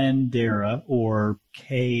 If LEN-DARA or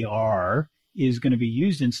KR is going to be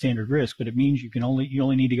used in standard risk, but it means you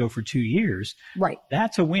only need to go for 2 years. Right.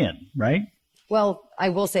 That's a win, right? Well, I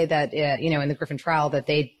will say that, in the Griffin trial that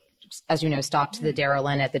they, as you know, stopped the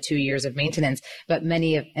DARA-LEN at the 2 years of maintenance, but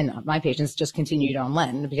many of my patients just continued on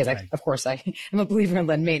LEN because I am a believer in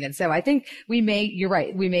LEN maintenance. So I think you're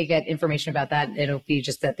right, we may get information about that. It'll be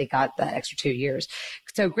just that they got that extra 2 years.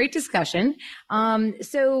 So great discussion.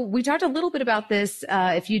 So we talked a little bit about this.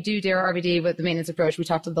 If you do DARA-RVD with the maintenance approach, we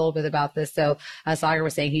talked a little bit about this. So Sagar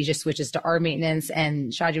was saying he just switches to R maintenance,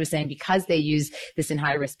 and Shaji was saying because they use this in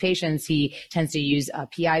high risk patients, he tends to use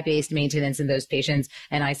PI-based maintenance in those patients.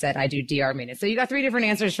 And I said, I do DR maintenance. So you got 3 different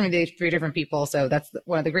answers from the 3 different people. So that's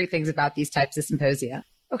one of the great things about these types of symposia.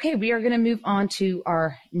 Okay, we are going to move on to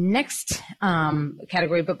our next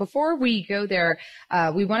category. But before we go there,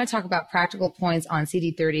 we want to talk about practical points on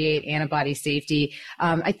CD38 antibody safety.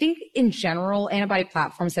 I think in general, antibody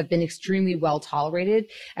platforms have been extremely well tolerated.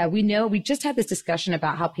 We know we just had this discussion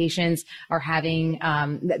about how patients are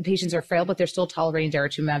patients are frail, but they're still tolerating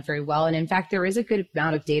daratumumab very well. And in fact, there is a good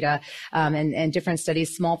amount of data and different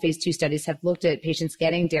studies, small phase 2 studies have looked at patients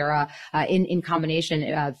getting DARA in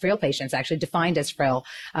combination, frail patients actually defined as frail.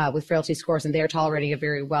 With frailty scores, and they're tolerating it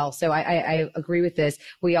very well. So I agree with this.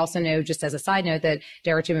 We also know, just as a side note, that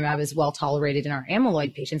daratumumab is well tolerated in our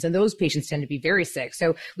amyloid patients, and those patients tend to be very sick.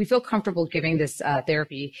 So we feel comfortable giving this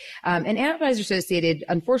therapy. And antibodies are associated,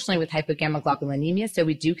 unfortunately, with hypogammaglobulinemia. So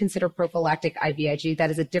we do consider prophylactic IVIG.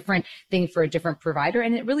 That is a different thing for a different provider,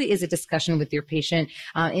 and it really is a discussion with your patient.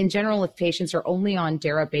 In general, if patients are only on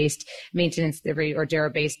DARA-based maintenance therapy or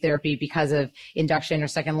DARA-based therapy because of induction or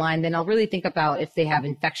second line, then I'll really think about if they have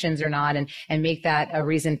infections or not, and make that a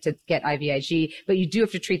reason to get IVIG. But you do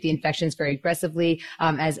have to treat the infections very aggressively.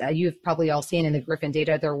 As you've probably all seen in the Griffin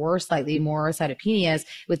data, there were slightly more cytopenias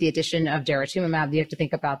with the addition of daratumumab. You have to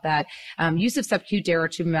think about that. Use of subQ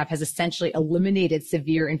daratumumab has essentially eliminated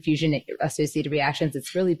severe infusion-associated reactions.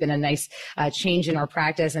 It's really been a nice change in our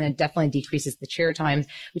practice, and it definitely decreases the chair times.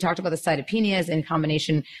 We talked about the cytopenias in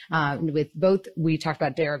combination with both. We talked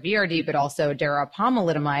about DARA-VRD, but also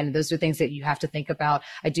DARA-pomalidomide. And those are things that you have to think about.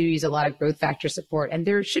 I do use a lot of growth factor support, and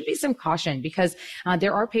there should be some caution because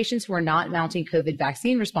there are patients who are not mounting COVID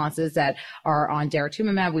vaccine responses that are on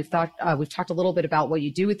daratumumab. We've talked a little bit about what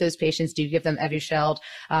you do with those patients. Do you give them Evusheld?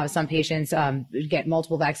 Some patients get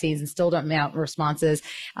multiple vaccines and still don't mount responses,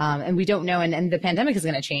 and we don't know. And the pandemic is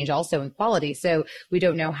going to change also in quality, so we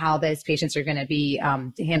don't know how those patients are going to be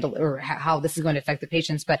handled or how this is going to affect the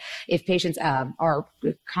patients. But if patients are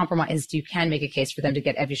compromised, you can make a case for them to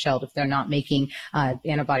get Evusheld if they're not making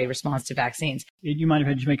antibody response to vaccines. Do you mind if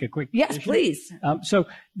I just make a quick Yes, addition? Please. So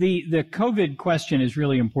the COVID question is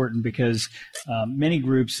really important because many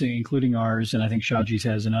groups, including ours, and I think Shaji's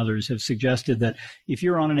has and others, have suggested that if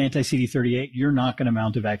you're on an anti-CD38, you're not going to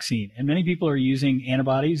mount a vaccine. And many people are using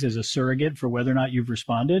antibodies as a surrogate for whether or not you've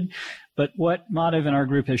responded. But what Madhav and our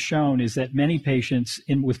group has shown is that many patients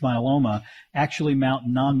with myeloma actually mount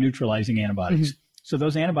non-neutralizing antibodies. Mm-hmm. So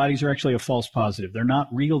those antibodies are actually a false positive. They're not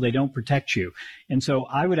real. They don't protect you. And so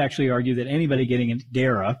I would actually argue that anybody getting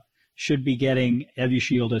DARA should be getting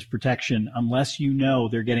Evusheld as protection unless you know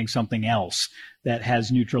they're getting something else that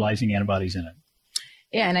has neutralizing antibodies in it.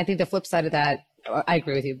 Yeah, and I think the flip side of that, I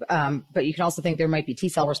agree with you. But you can also think there might be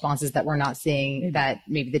T-cell responses that we're not seeing that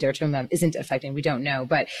maybe the daratumumab isn't affecting. We don't know.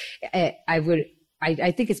 But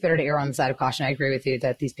I think it's better to err on the side of caution. I agree with you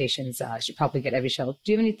that these patients should probably get Evusheld.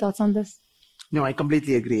 Do you have any thoughts on this? No, I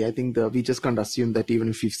completely agree. I think we just can't assume that even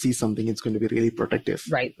if you see something, it's going to be really protective.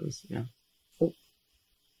 Right. Yeah.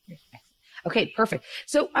 Okay, perfect.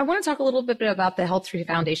 So I want to talk a little bit about the HealthTree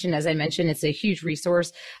Foundation. As I mentioned, it's a huge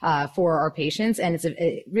resource for our patients, and it's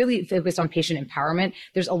really focused on patient empowerment.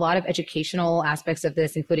 There's a lot of educational aspects of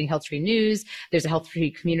this, including HealthTree News. There's a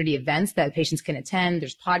HealthTree community events that patients can attend.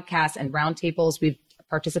 There's podcasts and roundtables. We've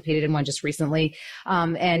participated in one just recently,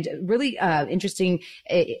 and really interesting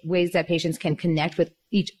ways that patients can connect with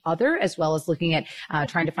each other, as well as looking at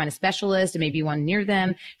trying to find a specialist and maybe one near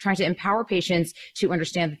them, trying to empower patients to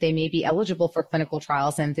understand that they may be eligible for clinical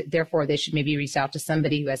trials and therefore they should maybe reach out to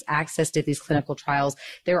somebody who has access to these clinical trials.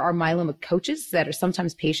 There are myeloma coaches that are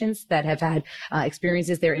sometimes patients that have had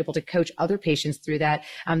experiences. They're able to coach other patients through that.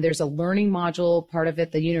 There's a learning module, part of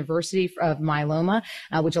it, the University of Myeloma,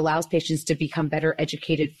 which allows patients to become better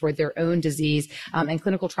educated for their own disease, and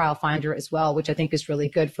Clinical Trial Finder as well, which I think is really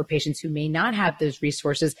good for patients who may not have those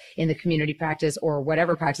resources in the community practice or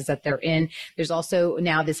whatever practice that they're in. There's also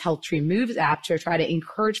now this HealthTree Moves app to try to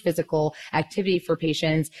encourage physical activity for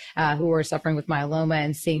patients who are suffering with myeloma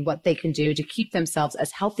and seeing what they can do to keep themselves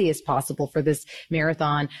as healthy as possible for this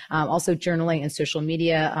marathon. Also journaling and social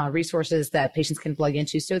media resources that patients can plug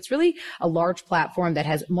into. So it's really a large platform that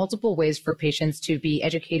has multiple ways for patients to be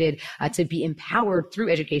educated, to be empowered through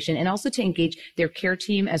education, and also to engage their care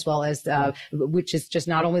team as well as, which is just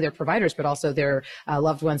not only their providers, but also their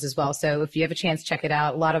loved ones as well. So if you have a chance, check it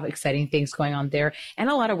out. A lot of exciting things going on there and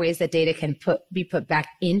a lot of ways that data can be put back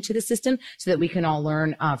into the system so that we can all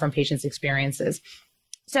learn from patients' experiences.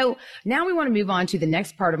 So now we want to move on to the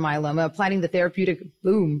next part of myeloma, applying the therapeutic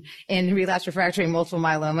boom in relapsed refractory multiple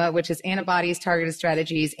myeloma, which is antibodies, targeted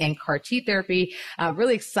strategies, and CAR T therapy.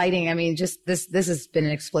 Really exciting. I mean, just this has been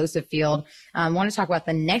an explosive field. I want to talk about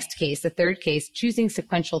the next case, the third case, choosing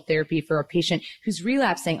sequential therapy for a patient who's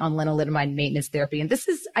relapsing on lenalidomide maintenance therapy. And this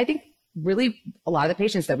is, I think, really a lot of the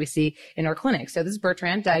patients that we see in our clinic. So this is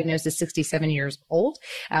Bertrand, diagnosed at 67 years old,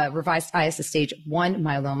 revised ISS stage 1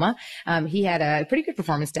 myeloma. He had a pretty good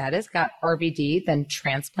performance status, got RVD, then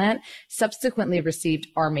transplant, subsequently received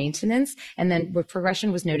R maintenance, and then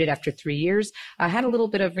progression was noted after 3 years. Had a little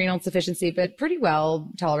bit of renal insufficiency, but pretty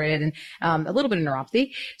well tolerated, and a little bit of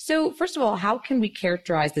neuropathy. So first of all, how can we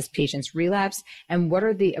characterize this patient's relapse, and what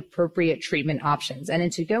are the appropriate treatment options? And then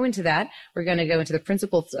to go into that, we're going to go into the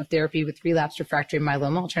principles of therapy with relapsed refractory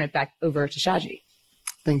myeloma. I'll turn it back over to Shaji.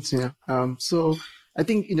 Thanks, Nina. So I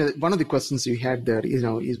think, one of the questions you had there, is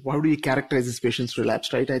how do you characterize this patient's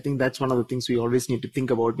relapse, right? I think that's one of the things we always need to think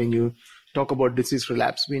about when you talk about disease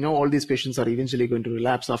relapse. We know all these patients are eventually going to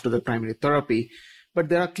relapse after the primary therapy, but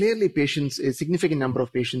there are clearly patients, a significant number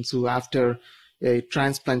of patients who after a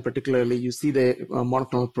transplant particularly, you see the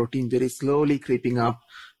monoclonal protein very slowly creeping up,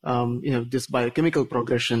 this biochemical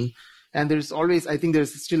progression. And there's always, I think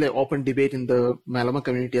there's still an open debate in the myeloma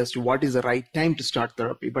community as to what is the right time to start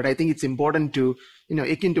therapy. But I think it's important to,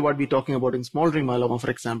 akin to what we're talking about in smoldering myeloma,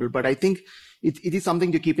 for example. But I think it is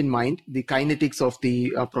something to keep in mind. The kinetics of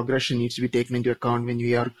the progression needs to be taken into account when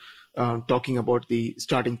we are talking about the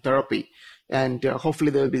starting therapy. And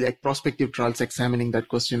hopefully there will be prospective trials examining that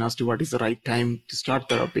question as to what is the right time to start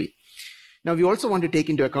therapy. Now, we also want to take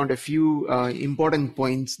into account a few important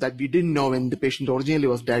points that we didn't know when the patient originally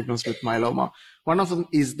was diagnosed with myeloma. One of them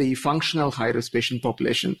is the functional high-risk patient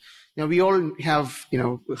population. Now, we all have,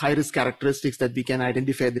 high-risk characteristics that we can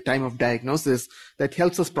identify at the time of diagnosis that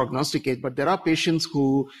helps us prognosticate. But there are patients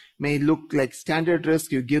who may look like standard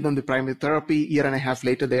risk. You give them the primary therapy, year and a half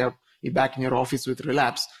later, they are back in your office with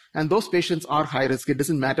relapse. And those patients are high risk. It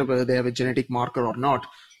doesn't matter whether they have a genetic marker or not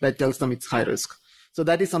that tells them it's high risk. So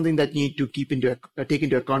that is something that you need to take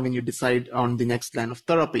into account when you decide on the next line of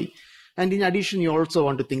therapy. And in addition, you also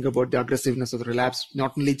want to think about the aggressiveness of the relapse,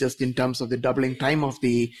 not only just in terms of the doubling time of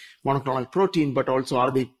the monoclonal protein, but also are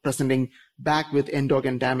they presenting back with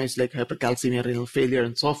end-organ damage like hypercalcemia, renal failure,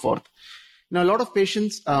 and so forth. Now, a lot of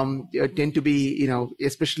patients tend to be,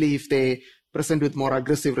 especially if they present with more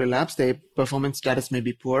aggressive relapse, their performance status may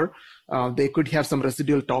be poor. They could have some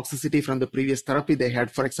residual toxicity from the previous therapy they had,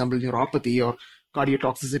 for example, neuropathy or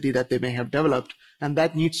cardiotoxicity that they may have developed. And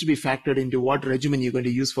that needs to be factored into what regimen you're going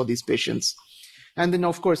to use for these patients. And then,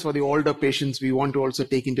 of course, for the older patients, we want to also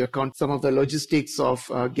take into account some of the logistics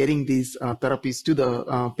of getting these therapies to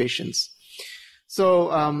the patients.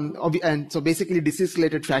 So, and so basically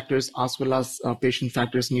disease-related factors as well as patient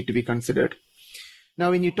factors need to be considered.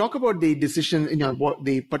 Now, when you talk about the decision, what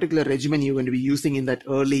the particular regimen you're going to be using in that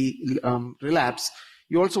early relapse,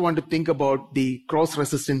 you also want to think about the cross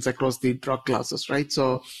resistance across the drug classes, right?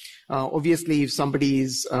 So obviously, if somebody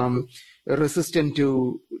is resistant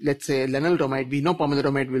to, let's say, lenalidomide, we know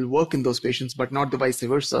pomalidomide will work in those patients, but not the vice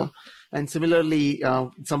versa. And similarly,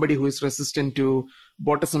 somebody who is resistant to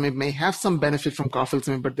bortezomib may have some benefit from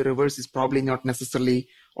carfilzomib, but the reverse is probably not necessarily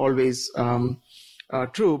always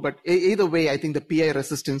true. But either way, I think the PI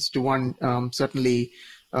resistance to one certainly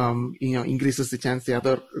increases the chance the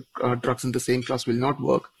other drugs in the same class will not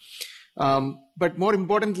work. But more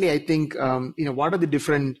importantly, I think, what are the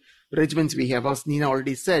different regimens we have? As Nina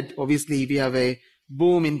already said, obviously we have a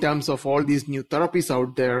boom in terms of all these new therapies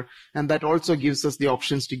out there. And that also gives us the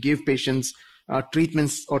options to give patients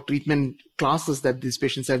treatments or treatment classes that these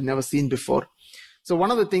patients have never seen before. So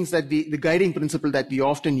one of the things that the guiding principle that we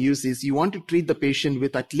often use is you want to treat the patient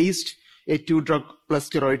with at least a 2-drug plus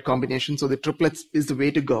steroid combination. So the triplets is the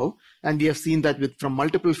way to go. And we have seen that from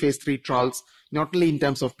multiple phase 3 trials, not only in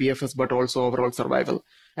terms of PFS, but also overall survival.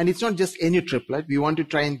 And it's not just any triplet. We want to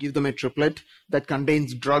try and give them a triplet that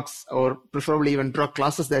contains drugs or preferably even drug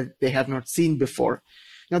classes that they have not seen before.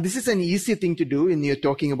 Now, this is an easy thing to do when you're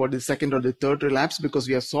talking about the second or the third relapse because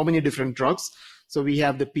we have so many different drugs. So we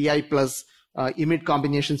have the PI plus IMiD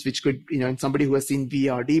combinations, which could, in somebody who has seen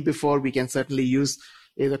VRD before, we can certainly use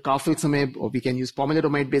either carfilzomib or we can use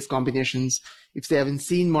pomalidomide-based combinations. If they haven't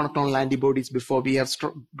seen monoclonal antibodies before, we have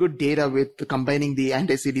good data with combining the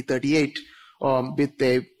anti-CD38 with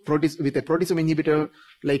a proteasome inhibitor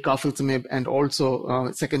like carfilzomib and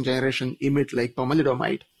also second-generation IMiD like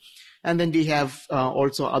pomalidomide. And then we have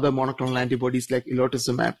also other monoclonal antibodies like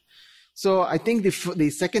elotuzumab. So I think the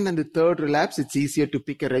second and the third relapse, it's easier to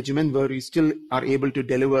pick a regimen where you still are able to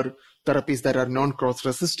deliver therapies that are non-cross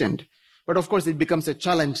resistant. But of course, it becomes a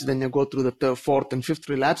challenge when you go through the third, fourth, and fifth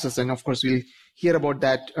relapses. And of course, we'll hear about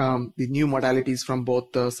that, the new modalities from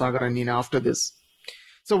both Sagar and Nina after this.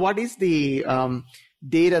 So what is the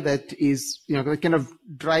data that is, that kind of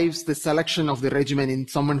drives the selection of the regimen in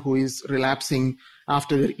someone who is relapsing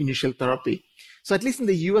after their initial therapy? So at least in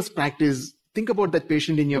the US practice, think about that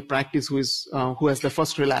patient in your practice who has the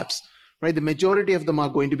first relapse, right? The majority of them are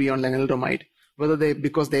going to be on lenalidomide,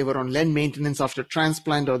 because they were on len maintenance after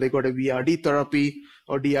transplant, or they got a VRD therapy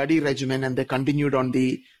or DRD regimen and they continued on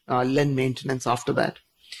the len maintenance after that.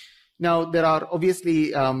 Now, there are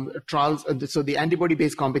obviously trials. So the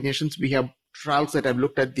antibody-based combinations, we have trials that have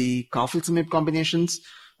looked at the carfilzomib combinations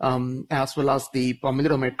as well as the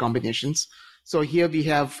pomalidomide combinations. So here we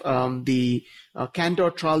have the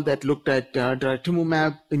CANDOR trial that looked at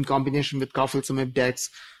daratumumab in combination with carfilzomib dex.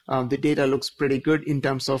 The data looks pretty good in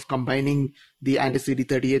terms of combining the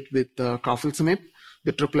anti-CD38 with carfilzomib.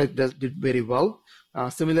 The triplet did very well.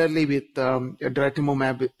 Similarly, with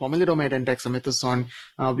daratumumab, with pomalidomide and dexamethasone,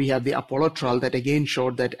 we have the Apollo trial that again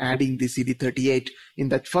showed that adding the CD38 in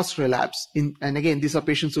that first relapse, and again, these are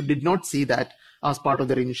patients who did not see that as part of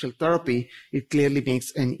their initial therapy, it clearly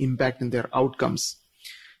makes an impact in their outcomes.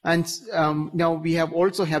 And now we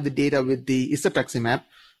also have the data with the isatuximab,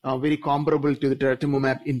 very comparable to the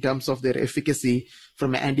daratumumab in terms of their efficacy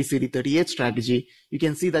from an anti-CD38 strategy. You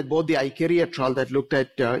can see that both the ICARIA trial that looked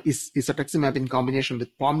at isatuximab in combination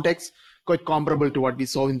with PomDex, quite comparable to what we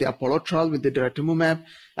saw in the Apollo trial with the daratumumab.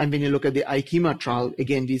 And when you look at the IKEMA trial,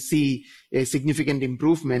 again, we see a significant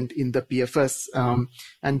improvement in the PFS.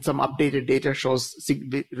 And some updated data shows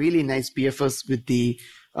really nice PFS with the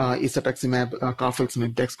isatuximab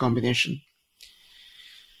carfilzomib dex combination.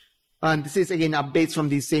 And this is, again, updates from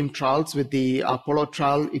these same trials. With the Apollo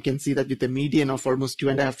trial, you can see that with a median of almost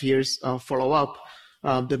 2.5 years follow-up,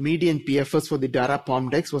 the median PFS for the Dara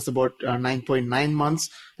PomDex was about 9.9 months.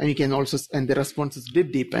 And you can also, and the responses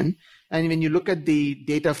did deepen. And when you look at the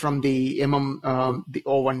data from the the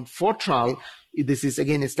 014 trial, this is,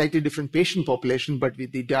 again, a slightly different patient population, but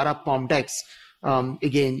with the Dara PomDex,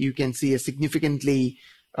 again, you can see a significantly,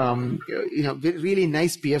 really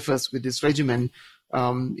nice PFS with this regimen.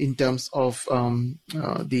 In terms of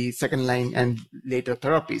the second line and later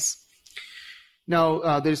therapies.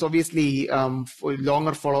 Now, there's obviously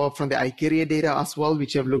longer follow-up from the ICARIA data as well,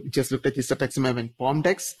 which have just looked at isatuximab and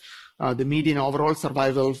PomDex. The median overall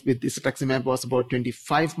survival with isatuximab was about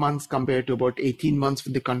 25 months compared to about 18 months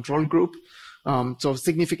with the control group. So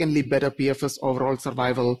significantly better PFS overall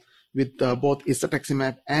survival with both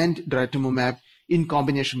isatuximab and daratumumab in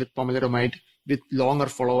combination with pomalidomide, with longer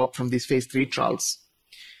follow-up from these phase 3 trials.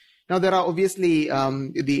 Now, there are obviously,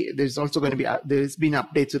 there's also going to be, there's been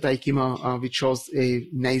updates with IKEMA, which shows a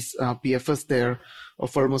nice PFS there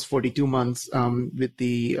of almost 42 months with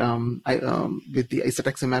the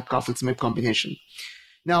isatuximab carfilzomib combination.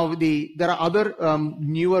 Now, there are other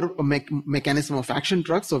newer mechanism of action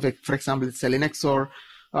drugs. So, for example, selinexor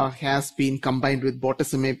has been combined with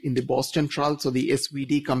bortezomib in the Boston trial. So the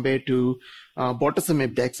SVD compared to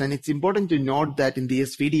bortezomib dex. And it's important to note that in the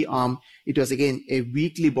SVD arm, it was again a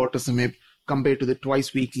weekly bortezomib compared to the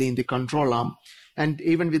twice weekly in the control arm. And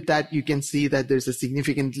even with that, you can see that there's a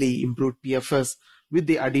significantly improved PFS with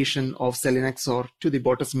the addition of selinexor to the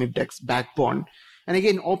bortezomib dex backbone. And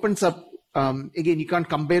again, opens up, again, you can't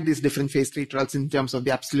compare these different phase 3 trials in terms of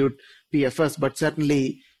the absolute PFS, but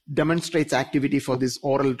certainly demonstrates activity for this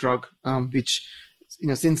oral drug, which,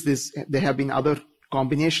 since there have been other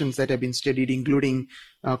combinations that have been studied, including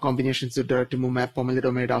combinations of daratumumab,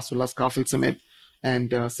 pomalidomide, as well as carfilzomib and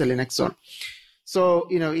selinexor. So,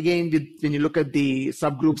 again, when you look at the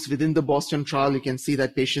subgroups within the Boston trial, you can see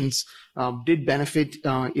that patients did benefit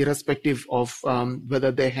irrespective of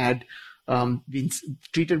whether they had been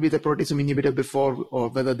treated with a proteasome inhibitor before or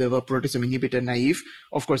whether they were proteasome inhibitor naive.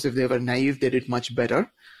 Of course, if they were naive, they did much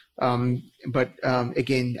better. But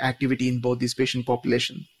again, activity in both these patient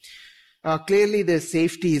population. Clearly, the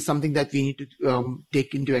safety is something that we need to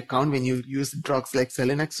take into account when you use drugs like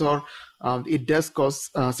selinexor. It does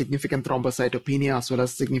cause significant thrombocytopenia as well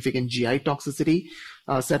as significant GI toxicity.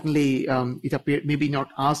 Certainly, it appeared maybe not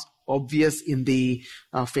as obvious in the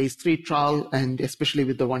phase 3 trial, and especially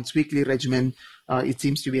with the once weekly regimen, it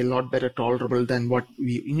seems to be a lot better tolerable than what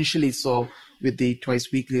we initially saw with the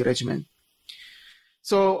twice weekly regimen.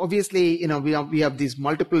 So obviously, we have these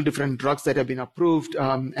multiple different drugs that have been approved,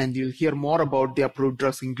 and you'll hear more about the approved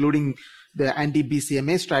drugs, including the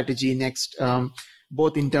anti-BCMA strategy next,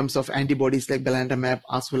 both in terms of antibodies like belantamab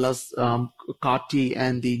as well as CAR-T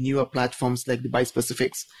and the newer platforms like the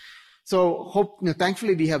bispecifics. So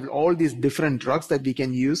thankfully, we have all these different drugs that we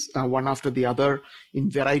can use one after the other in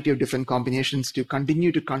variety of different combinations to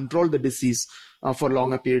continue to control the disease for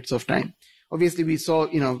longer periods of time. Obviously, we saw,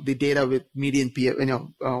 the data with median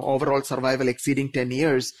overall survival exceeding 10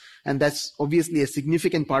 years. And that's obviously a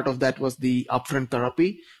significant part of that was the upfront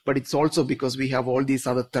therapy. But it's also because we have all these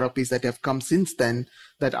other therapies that have come since then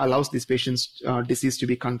that allows these patients' disease to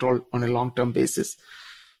be controlled on a long-term basis.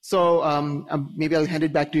 So maybe I'll hand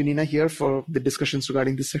it back to you, Nina, here for the discussions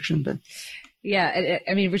regarding this section then. Yeah,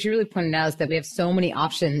 I mean, what you really pointed out is that we have so many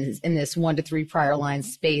options in this 1 to 3 prior line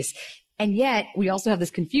space. And yet we also have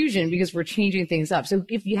this confusion because we're changing things up. So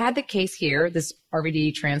if you had the case here, this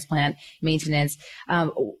RVD transplant maintenance,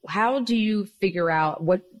 how do you figure out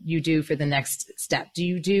what you do for the next step? Do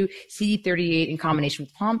you do CD38 in combination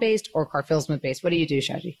with POM-based or carfilzomib-based? What do you do,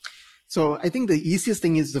 Shaji? So I think the easiest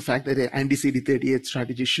thing is the fact that an anti-CD38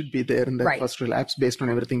 strategy should be there in that first relapse based on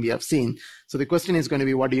everything we have seen. So the question is going to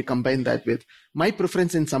be, what do you combine that with? My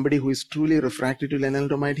preference in somebody who is truly refractory to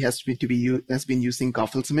lenalidomide has been using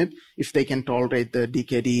carfilzomib if they can tolerate the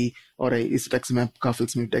DKD or a isatuximab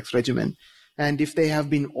carfilzomib dex regimen. And if they have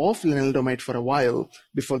been off lenalidomide for a while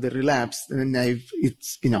before the relapse, then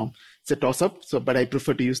it's a toss-up. But I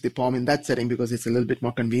prefer to use the POM in that setting because it's a little bit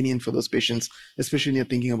more convenient for those patients, especially when you're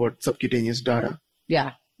thinking about subcutaneous data.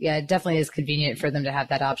 Yeah, it definitely is convenient for them to have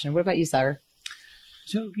that option. What about you, Sagar?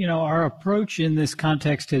 So, our approach in this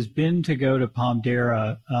context has been to go to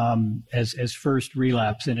Pomdera as first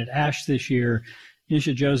relapse. And at ASH this year,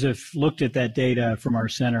 Nisha Joseph looked at that data from our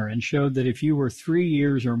center and showed that if you were 3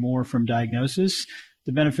 years or more from diagnosis,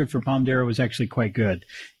 the benefit for Pomdera was actually quite good.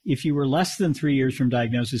 If you were less than 3 years from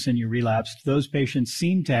diagnosis and you relapsed, those patients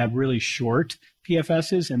seem to have really short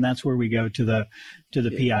PFSs, and that's where we go to the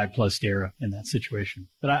PI plus Dara in that situation.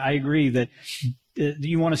 But I agree that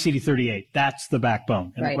you want a CD38. That's the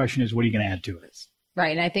backbone. And the question is, what are you going to add to it?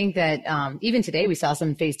 Right. And I think that even today we saw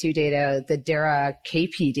some phase 2 data, the Dara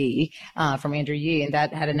KPD from Andrew Yee, and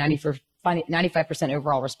that had a 95%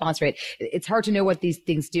 overall response rate. It's hard to know what these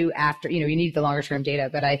things do after, you need the longer term data,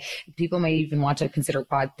 but people may even want to consider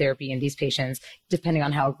quad therapy in these patients, depending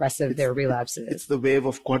on how aggressive their relapse is. It's the wave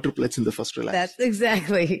of quadruplets in the first relapse. That's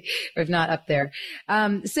exactly, if not up there.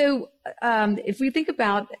 So if we think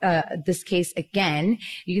about this case again,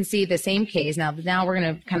 you can see the same case. Now we're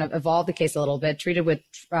going to kind of evolve the case a little bit. Treated with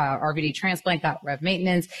RVD transplant, got Rev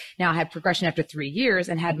maintenance, now had progression after 3 years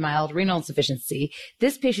and had mild renal insufficiency.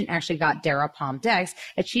 This patient actually got Dara-Pom-Dex,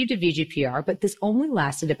 achieved a VGPR, but this only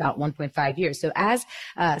lasted about 1.5 years. So as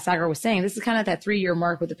Sagar was saying, this is kind of that 3-year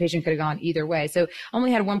mark where the patient could have gone either way. So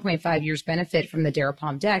only had 1.5 years benefit from the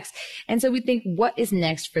Dara-Pom-Dex. And so we think, what is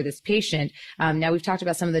next for this patient? Now we've talked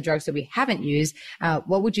about some of the drugs that we haven't used.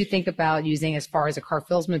 What would you think about using as far as a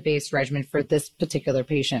carfilzomib-based regimen for this particular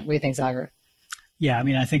patient? What do you think, Sagar? Yeah,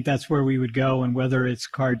 I think that's where we would go, and whether it's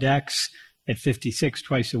Cardex at 56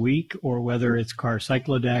 twice a week or whether it's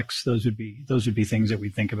Cyclodex, those would be things that we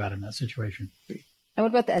think about in that situation. And what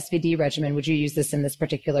about the SVD regimen? Would you use this in this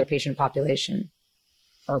particular patient population,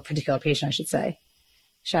 or particular patient, I should say?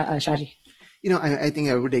 Shaji? I think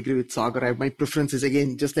I would agree with Sagar. My preference is,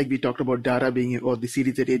 again, just like we talked about Dara being, or the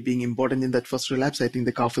CD38 being important in that first relapse, I think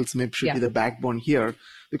the carfilzomib should be the backbone here.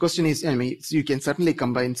 The question is, you can certainly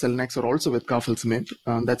combine selinexor also with carfilzomib.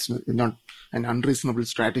 That's not an unreasonable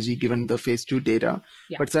strategy given the phase 2 data.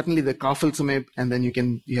 Yeah. But certainly the carfilzomib, and then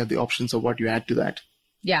you have the options of what you add to that.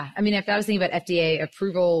 Yeah. I mean, if I was thinking about FDA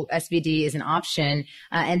approval, SVD is an option.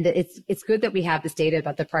 And it's good that we have this data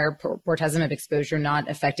about the prior bortezomib exposure not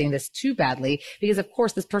affecting this too badly, because of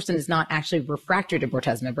course this person is not actually refractory to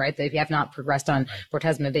bortezomib, right? They have not progressed on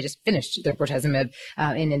bortezomib. They just finished their bortezomib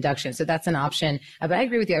in induction. So that's an option. But I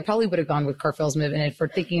agree with you. I probably would have gone with carfilzomib. And if we're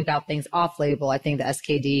thinking about things off label, I think the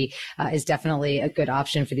SKD is definitely a good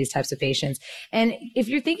option for these types of patients. And if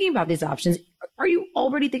you're thinking about these options, are you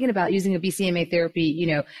already thinking about using a BCMA therapy? You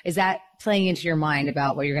know, is that playing into your mind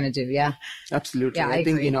about what you're going to do? Yeah, absolutely. Yeah, I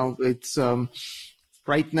think, agree. you know, it's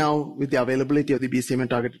right now with the availability of the BCMA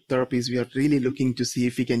targeted therapies, we are really looking to see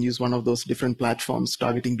if we can use one of those different platforms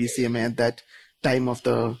targeting BCMA at that time of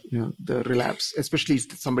the, you know, the relapse, especially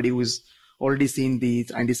somebody who's already seen the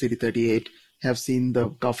anti-CD38, have seen the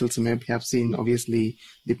carfilzomib, have seen obviously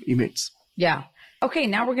the IMiDs. Yeah. Okay.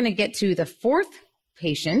 Now we're going to get to the fourth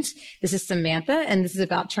patient. This is Samantha, and this is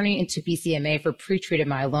about turning into BCMA for pretreated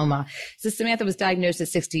myeloma. So Samantha was diagnosed at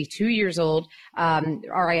 62 years old,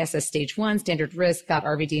 RIS as stage 1, standard risk, got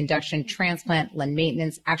RVD induction, transplant, Len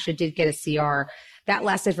maintenance, actually did get a CR. That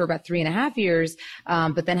lasted for about 3.5 years,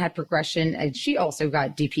 but then had progression, and she also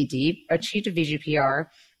got DPD, achieved a VGPR,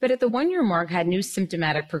 but at the 1-year mark had new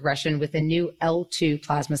symptomatic progression with a new L2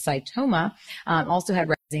 plasmacytoma, also had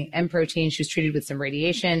rising M protein. She was treated with some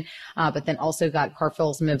radiation, but then also got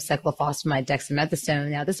carfilzomib, cyclophosphamide, dexamethasone.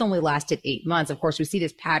 Now, this only lasted 8 months. Of course, we see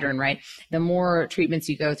this pattern, right? The more treatments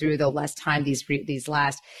you go through, the less time these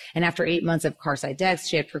last. And after 8 months of Carci-Dex,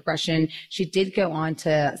 she had progression. She did go on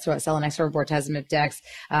to selinexor, bortezomib, Dex.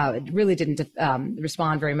 It really didn't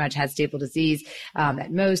respond very much, had stable disease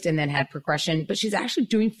at most, and then had progression. But she's actually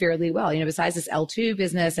doing fairly well. You know, besides this L2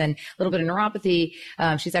 business and a little bit of neuropathy,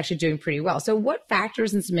 she's actually doing pretty well. So what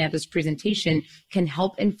factors in Samantha's presentation can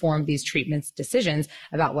help inform these treatments decisions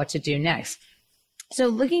about what to do next? So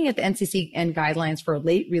looking at the NCCN guidelines for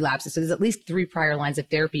late relapses, so there's at least 3 prior lines of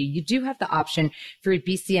therapy, you do have the option for a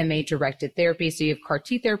BCMA-directed therapy. So you have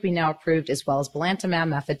CAR-T therapy now approved, as well as belantamab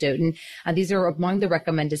mafodotin. These are among the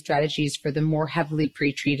recommended strategies for the more heavily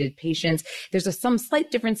pretreated patients. There's some slight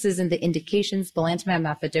differences in the indications. Belantamab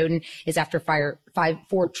mafodotin is after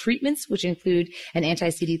 4 treatments, which include an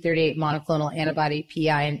anti-CD38 monoclonal antibody,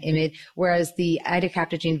 PI, and IMiD, whereas the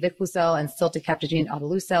idacaptogene vicucel and ciltacabtagene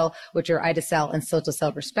autoleucel, which are ide-cel and ciltacabtagene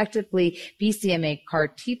respectively, BCMA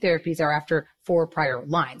CAR-T therapies are after 4 prior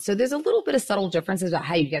lines. So there's a little bit of subtle differences about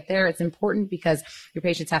how you get there. It's important because your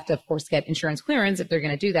patients have to, of course, get insurance clearance if they're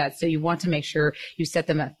going to do that. So you want to make sure you set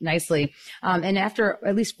them up nicely. And after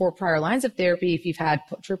at least 4 prior lines of therapy, if you've had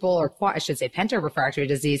triple or penta-refractory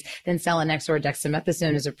disease, then selinexor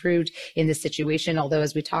dexamethasone is approved in this situation. Although,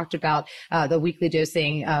 as we talked about, the weekly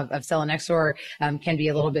dosing of selinexor can be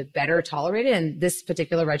a little bit better tolerated. And this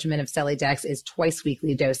particular regimen of Celidex is twice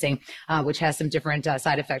weekly dosing, which has some different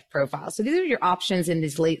side effect profiles. So these are your options in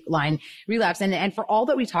this late line relapse. And for all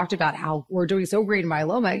that we talked about how we're doing so great in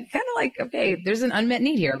myeloma, kind of like, okay, there's an unmet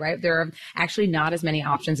need here, right? There are actually not as many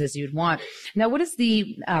options as you'd want. Now, what is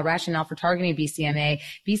the rationale for targeting BCMA?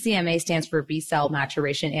 BCMA stands for B cell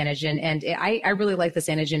maturation antigen. And I really like this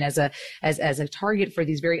antigen as a target for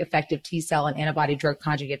these very effective T cell and antibody drug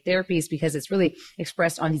conjugate therapies, because it's really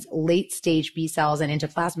expressed on these late stage B cells and into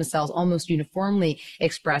plasma cells, almost uniformly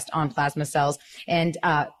expressed on plasma cells. And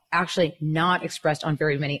actually not expressed on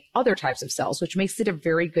very many other types of cells, which makes it a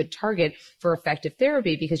very good target for effective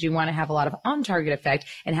therapy, because you want to have a lot of on-target effect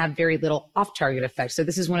and have very little off-target effect. So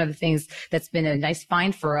this is one of the things that's been a nice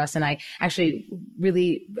find for us. And I actually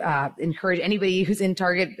really encourage anybody who's in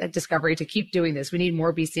target discovery to keep doing this. We need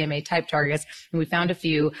more BCMA type targets, and we found a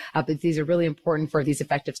few, but these are really important for these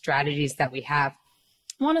effective strategies that we have.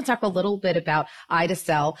 I want to talk a little bit about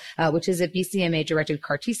ide-cel, which is a BCMA-directed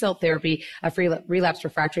CAR T-cell therapy for relapsed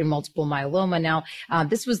refractory multiple myeloma. Now,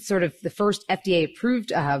 this was sort of the first FDA-approved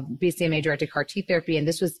BCMA-directed CAR T therapy, and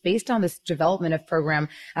this was based on this development of program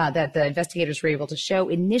that the investigators were able to show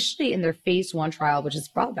initially in their phase 1 trial, which is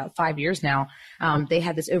probably about 5 years now. They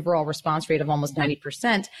had this overall response rate of almost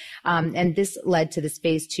 90%, and this led to this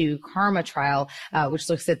phase 2 KarMMa trial, which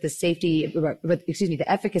looks at the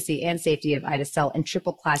efficacy and safety of ide-cel in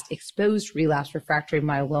triple-class exposed relapsed refractory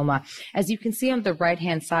myeloma. As you can see on the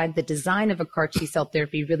right-hand side, the design of a CAR T-cell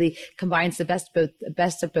therapy really combines the best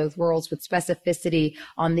of both worlds, with specificity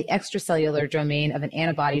on the extracellular domain of an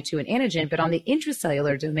antibody to an antigen, but on the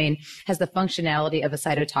intracellular domain has the functionality of a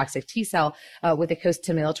cytotoxic T-cell with the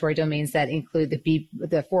co-stimulatory domains that include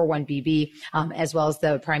the 4-1BB as well as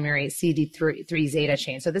the primary CD3 zeta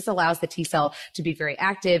chain. So this allows the T-cell to be very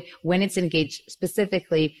active when it's engaged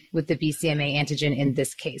specifically with the BCMA antigen in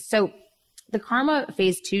this case. So The KarMMa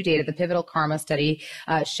phase 2 data, the pivotal KarMMa study,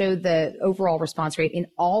 showed the overall response rate in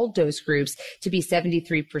all dose groups to be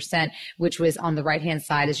 73%, which was on the right-hand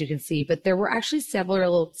side, as you can see. But there were actually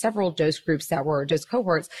several dose groups dose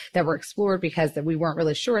cohorts that were explored because we weren't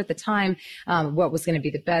really sure at the time what was going to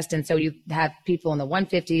be the best. And so you have people in the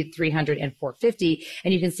 150, 300, and 450.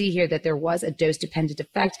 And you can see here that there was a dose-dependent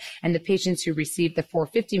effect. And the patients who received the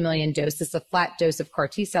 450 million dose, this is a flat dose of CAR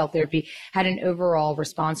T-cell therapy, had an overall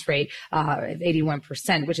response rate of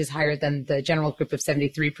 81%, which is higher than the general group of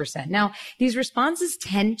 73%. Now, these responses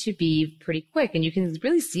tend to be pretty quick, and you can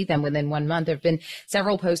really see them within 1 month. There have been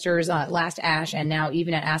several posters last ASH and now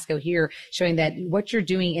even at ASCO here showing that what you're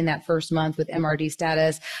doing in that first month with MRD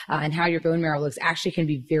status and how your bone marrow looks actually can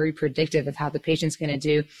be very predictive of how the patient's going to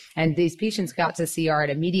do. And these patients got to CR at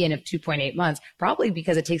a median of 2.8 months, probably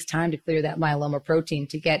because it takes time to clear that myeloma protein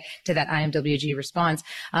to get to that IMWG response.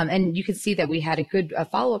 And you can see that we had a good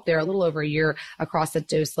follow-up there, a little over a year across the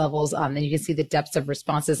dose levels. And you can see the depths of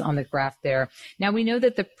responses on the graph there. Now, we know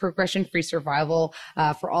that the progression-free survival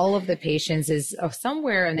for all of the patients is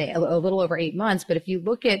somewhere in a little over 8 months. But if you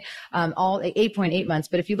look at all 8.8 months,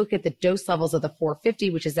 but if you look at the dose levels of the 450,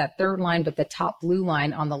 which is that third line, but the top blue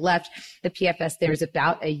line on the left, the PFS there is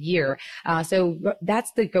about a year. So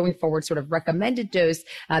that's the going forward sort of recommended dose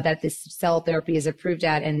that this cell therapy is approved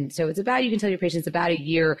at. And so it's about, you can tell your patients about a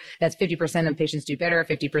year. That's 50% of patients do better,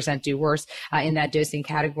 50% do worse in that dosing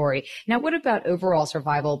category. Now, what about overall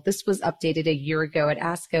survival? This was updated a year ago at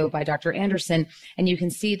ASCO by Dr. Anderson. And you can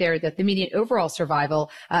see there that the median overall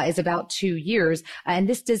survival is about 2 years. And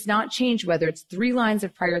this does not change whether it's 3 lines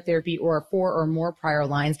of prior therapy or 4 or more prior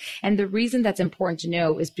lines. And the reason that's important to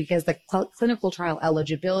know is because the clinical trial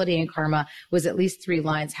eligibility in KarMMa was at least 3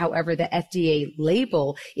 lines. However, the FDA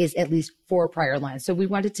label is at least 4 prior lines. So we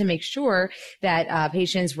wanted to make sure that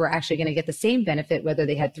patients were actually going to get the same benefit, whether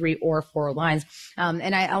they had 3 or 4 lines.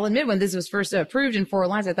 And I'll admit, when this was first approved in 4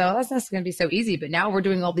 lines, I thought, that's not going to be so easy. But now we're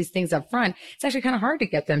doing all these things up front. It's actually kind of hard to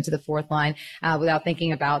get them to the 4th line without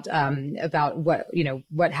thinking about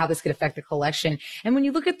how this could affect the collection. And when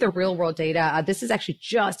you look at the real world data, this is actually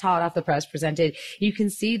just hot off the press presented. You can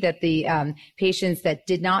see that the patients that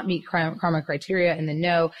did not meet KarMMa criteria in the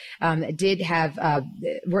no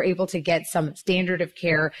were able to get some standard of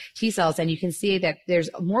care T cells. And you can see that there's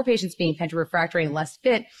more patients being pentarefractory and less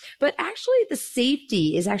fit, but actually the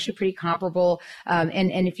safety is actually pretty comparable.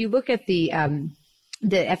 And if you look at the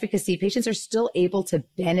efficacy, patients are still able to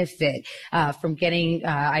benefit from getting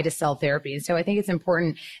ide-cel therapy. And so I think it's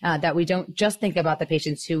important that we don't just think about the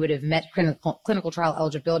patients who would have met clinical trial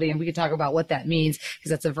eligibility. And we can talk about what that means, because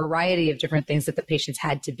that's a variety of different things that the patients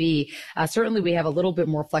had to be. Certainly, we have a little bit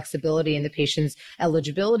more flexibility in the patient's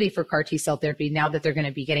eligibility for CAR T-cell therapy now that they're going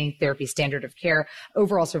to be getting therapy standard of care.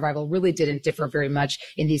 Overall survival really didn't differ very much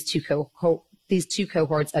in these two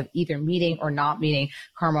cohorts of either meeting or not meeting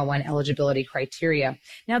KarMMa-1 eligibility criteria.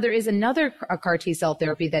 Now, there is another CAR T-cell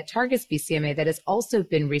therapy that targets BCMA that has also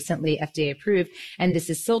been recently FDA approved, and this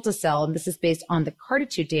is cilta-cel, and this is based on the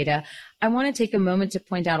CARTITUDE data. I want to take a moment to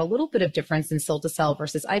point out a little bit of difference in cilta-cel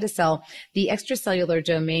versus ide-cel. The extracellular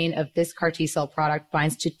domain of this CAR T-cell product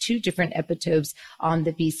binds to 2 different epitopes on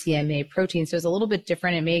the BCMA protein. So it's a little bit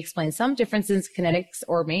different. It may explain some differences in kinetics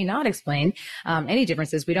or may not explain any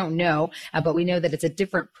differences. We don't know, but we know that it's a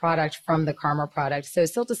different product from the KarMMa product. So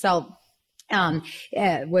cilta-cel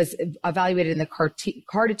was evaluated in the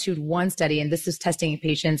CARTITUDE-1 study, and this is testing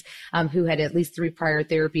patients who had at least 3 prior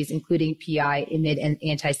therapies, including PI, IMiD, and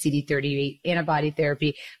anti-CD38 antibody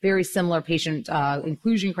therapy. Very similar patient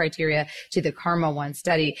inclusion criteria to the KarMMa-1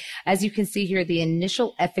 study. As you can see here, the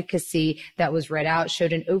initial efficacy that was read out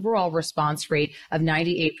showed an overall response rate of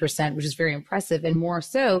 98%, which is very impressive, and more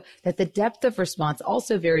so that the depth of response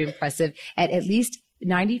also very impressive at least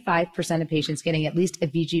 95% of patients getting at least a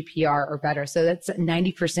VGPR or better. So that's a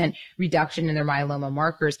 90% reduction in their myeloma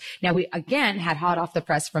markers. Now, we again had hot off the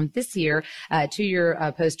press from this year,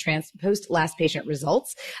 2-year post last patient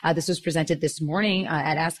results. This was presented this morning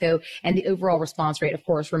at ASCO, and the overall response rate, of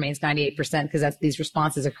course, remains 98% because these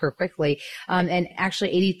responses occur quickly. And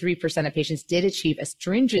actually, 83% of patients did achieve a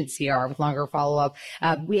stringent CR with longer follow-up.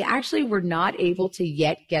 We actually were not able to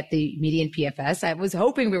yet get the median PFS. I was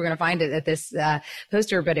hoping we were going to find it at this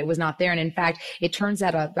poster, but it was not there. And in fact, it turns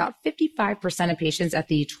out about 55% of patients at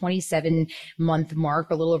the 27-month mark,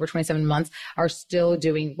 a little over 27 months, are still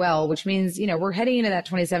doing well, which means, we're heading into that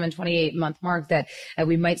 27, 28-month mark that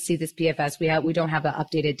we might see this PFS. We don't have the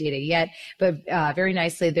updated data yet, but very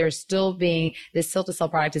nicely, there's still being, this cilta-cel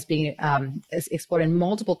product is being explored in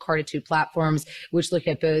multiple CARTITUDE platforms, which look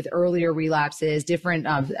at both earlier relapses, different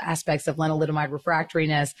aspects of lenalidomide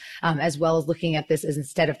refractoriness, as well as looking at this as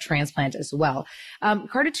instead of transplant as well.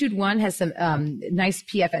 CARTITUDE-1 has some nice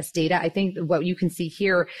PFS data. I think what you can see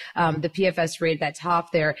here, the PFS rate at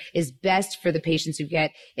top there is best for the patients who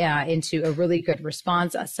get into a really good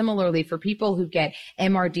response. Similarly, for people who get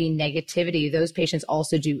MRD negativity, those patients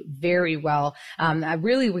also do very well. I'm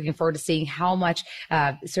really looking forward to seeing how much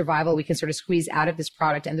survival we can sort of squeeze out of this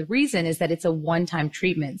product. And the reason is that it's a one-time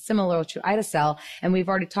treatment, similar to ide-cel. And we've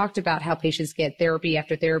already talked about how patients get therapy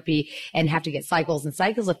after therapy and have to get cycles and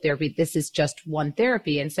cycles of therapy. This is just one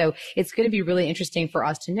therapy. And so it's going to be really interesting for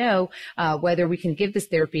us to know whether we can give this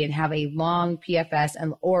therapy and have a long PFS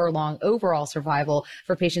or long overall survival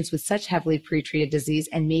for patients with such heavily pretreated disease,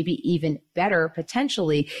 and maybe even better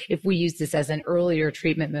potentially if we use this as an earlier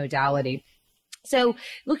treatment modality. So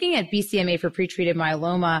looking at BCMA for pretreated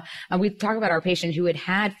myeloma, we talk about our patient who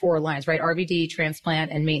had 4 lines, right? RVD, transplant,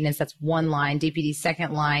 and maintenance, that's 1 line, DPD 2nd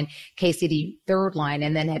line, KCD 3rd line,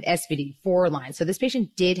 and then had SVD 4 lines. So this patient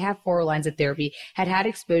did have 4 lines of therapy, had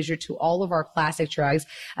exposure to all of our classic drugs.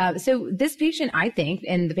 So this patient, I think,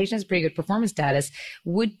 and the patient has pretty good performance status,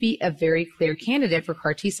 would be a very clear candidate for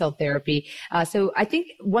CAR T-cell therapy. So I think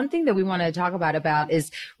one thing that we want to talk about is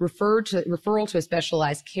referral to a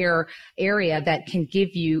specialized care area that can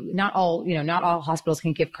give you, not all hospitals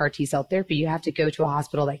can give CAR T-cell therapy. You have to go to a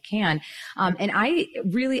hospital that can. And I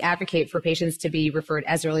really advocate for patients to be referred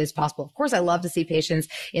as early as possible. Of course, I love to see patients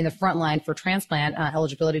in the front line for transplant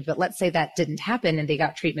eligibility, but let's say that didn't happen and they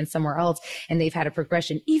got treatment somewhere else and they've had a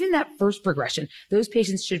progression. Even that first progression, those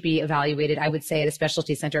patients should be evaluated, I would say, at a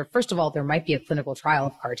specialty center. First of all, there might be a clinical trial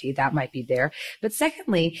of CAR T. That might be there. But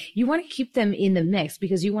secondly, you want to keep them in the mix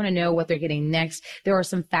because you want to know what they're getting next. There are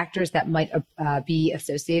some factors that might be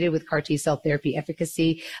associated with CAR T-cell therapy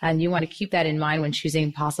efficacy, and you want to keep that in mind when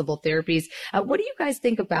choosing possible therapies. What do you guys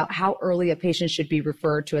think about how early a patient should be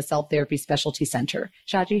referred to a cell therapy specialty center?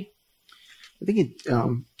 Shaji? I think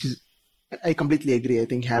I completely agree. I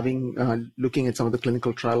think looking at some of the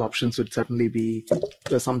clinical trial options would certainly be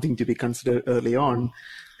something to be considered early on.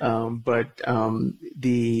 But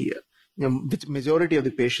the majority of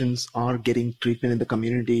the patients are getting treatment in the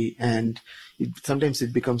community, and sometimes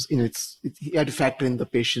it becomes, you have to factor in the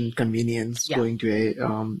patient convenience going to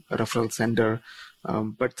a referral center.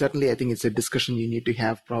 But certainly, I think it's a discussion you need to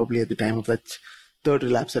have probably at the time of that 3rd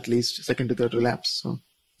relapse, at least 2nd to 3rd relapse. So.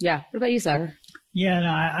 Yeah. What about you, Sagar? Yeah, no,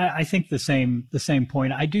 I think the same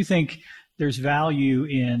point. I do think there's value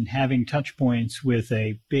in having touch points with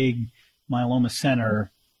a big myeloma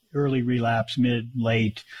center, early relapse, mid,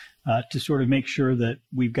 late, to sort of make sure that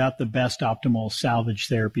we've got the best optimal salvage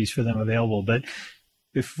therapies for them available. But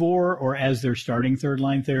before or as they're starting 3rd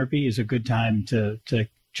line therapy is a good time to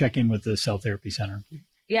check in with the cell therapy center.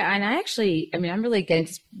 Yeah, and I'm really getting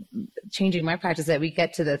to changing my practice that we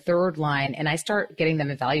get to the 3rd line and I start getting them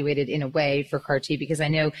evaluated in a way for CAR T, because I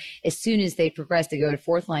know as soon as they progress to go to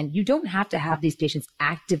 4th line, you don't have to have these patients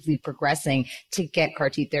actively progressing to get CAR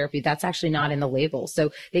T therapy. That's actually not in the label.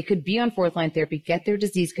 So they could be on 4th line therapy, get their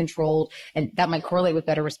disease controlled, and that might correlate with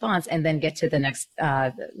better response, and then get to the next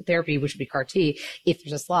therapy, which would be CAR T, if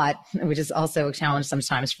there's a slot, which is also a challenge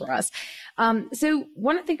sometimes for us. So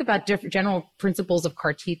want to think about different general principles of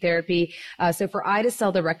CAR T therapy. So for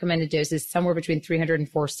ide-cel, the recommended dose is somewhere between 300 and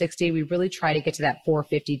 460. We really try to get to that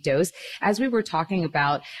 450 dose. As we were talking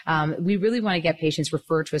about, we really want to get patients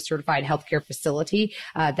referred to a certified healthcare facility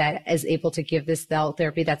that is able to give this cell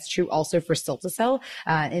therapy. That's true also for cilta-cel.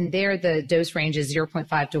 And there, the dose range is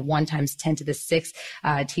 0.5 to 1 times 10 to the 6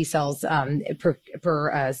 T cells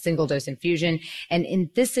per single dose infusion. And in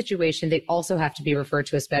this situation, they also have to be referred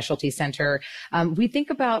to a specialty center. We think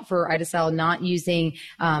about for ide-cel not using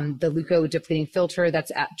the leukodepleting filter.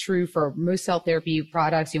 That's true for most cell therapy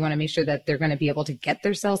products. You want to make sure that they're going to be able to get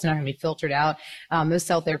their cells. They're not going to be filtered out. Most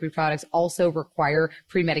cell therapy products also require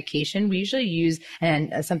pre-medication. We usually use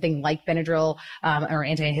something like Benadryl or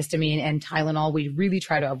antihistamine and Tylenol. We really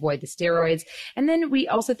try to avoid the steroids. And then we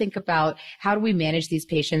also think about how do we manage these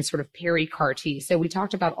patients sort of peri-CAR T. So we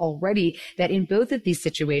talked about already that in both of these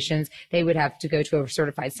situations, they would have to go to a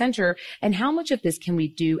certified center. And how much of this can we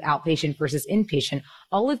do outpatient versus inpatient?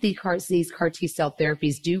 all of these CAR T cell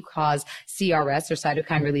therapies do cause CRS, or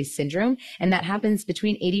cytokine release syndrome, and that happens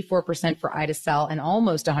between 84% for ide-cel and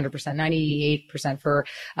almost 100%, 98% for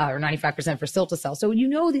or 95% for cilta-cel. So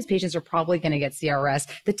these patients are probably going to get CRS.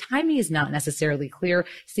 The timing is not necessarily clear.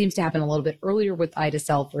 Seems to happen a little bit earlier with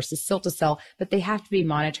ide-cel versus cilta-cel, but they have to be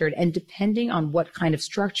monitored. And depending on what kind of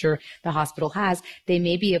structure the hospital has, they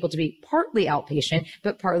may be able to be partly outpatient,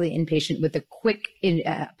 but partly inpatient with a quick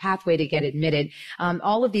pathway to get admitted.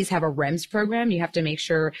 All of these have a REMS program. You have to make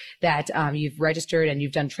sure that you've registered and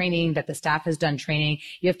you've done training, that the staff has done training.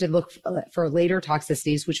 You have to look for later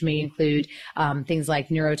toxicities, which may include things like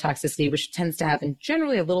neurotoxicity, which tends to happen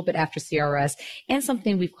generally a little bit after CRS, and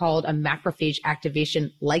something we've called a macrophage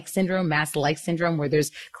activation-like syndrome, MAS-like syndrome, where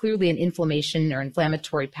there's clearly an inflammation or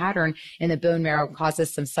inflammatory pattern in the bone marrow,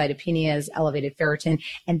 causes some cytopenias, elevated ferritin,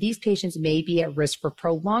 and these patients may be at risk for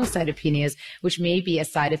prolonged cytopenias, which may be a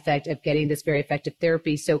side effect of getting this very effective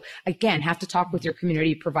therapy. So again, have to talk with your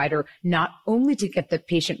community provider, not only to get the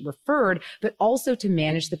patient referred, but also to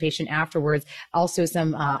manage the patient afterwards. Also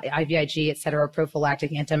some IVIG, et cetera,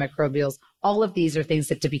 prophylactic antimicrobials. All of these are things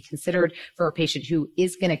that to be considered for a patient who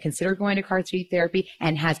is going to consider going to CAR T therapy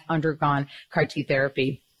and has undergone CAR T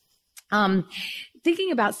therapy.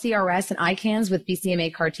 Thinking about CRS and ICANS with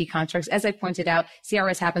BCMA CAR T constructs, as I pointed out,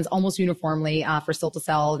 CRS happens almost uniformly for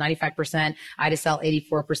cilta-cel, 95%, ide-cel,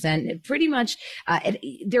 84%. Pretty much,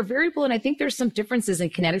 they're variable, and I think there's some differences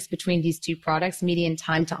in kinetics between these two products. Median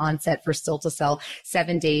time to onset for cilta-cel,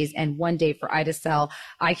 7 days, and 1 day for ide-cel.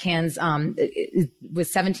 ICANS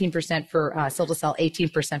was 17% for cilta-cel,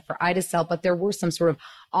 18% for ide-cel, but there were some sort of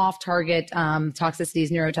off-target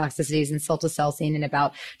toxicities, neurotoxicities in cilta-cel seen in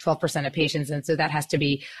about 12% of patients, and so that has to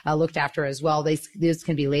be looked after as well. These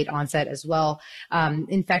can be late onset as well.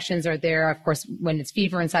 Infections are there. Of course, when it's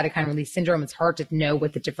fever and cytokine release syndrome, it's hard to know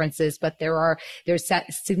what the difference is, but there's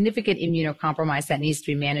significant immunocompromise that needs to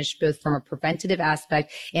be managed both from a preventative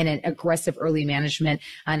aspect and an aggressive early management.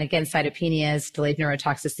 And again, cytopenias, delayed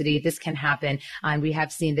neurotoxicity, this can happen. And we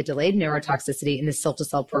have seen the delayed neurotoxicity in the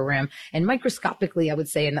cilta-cel program, and microscopically, I would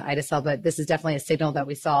say, in the ide-cel, but this is definitely a signal that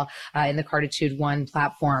we saw in the CARTITUDE-1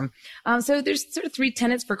 platform. So there's sort of three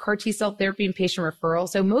tenets for CAR T-cell therapy and patient referral.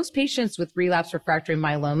 So most patients with relapse refractory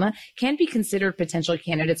myeloma can be considered potential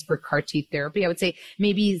candidates for CAR T therapy. I would say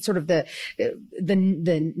maybe sort of the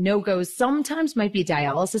no-goes sometimes might be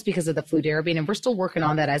dialysis because of the fludarabine, and we're still working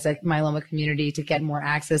on that as a myeloma community to get more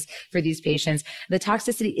access for these patients. The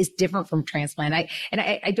toxicity is different from transplant.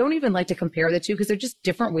 I don't even like to compare the two because they're just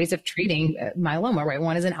different ways of treating myeloma, right?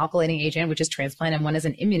 One is an alkylating agent, which is transplant, and one is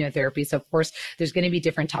an immunotherapy. So of course, there's going to be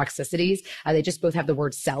different toxicities. They just both have the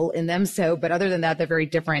word cell in them. But other than that, they're very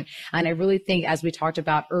different. And I really think, as we talked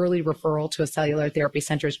about, early referral to a cellular therapy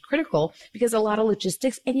center is critical because a lot of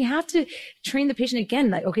logistics, and you have to train the patient again.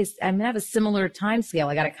 Like, okay, I'm going to have a similar time scale.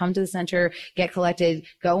 I got to come to the center, get collected,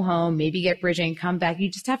 go home, maybe get bridging, come back. You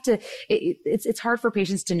just have to, it's hard for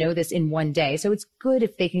patients to know this in one day. So it's good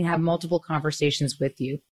if they can have multiple conversations with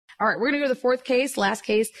you. All right, we're going to go to the fourth case, last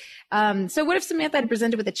case. So what if Samantha had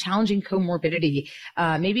presented with a challenging comorbidity?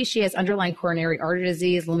 Maybe she has underlying coronary artery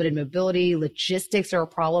disease, limited mobility, logistics are a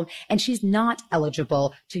problem, and she's not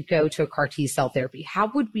eligible to go to a CAR T-cell therapy.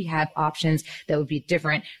 How would we have options that would be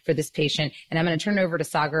different for this patient? And I'm going to turn it over to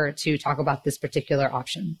Sagar to talk about this particular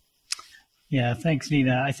option. Yeah, thanks,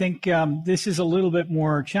 Nina. I think this is a little bit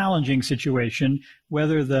more challenging situation,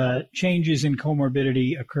 whether the changes in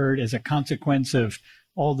comorbidity occurred as a consequence of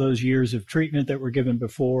all those years of treatment that were given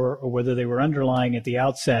before, or whether they were underlying at the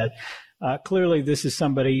outset. Clearly, this is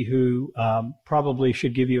somebody who probably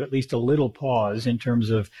should give you at least a little pause in terms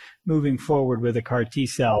of moving forward with a CAR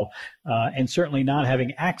T-cell, and certainly not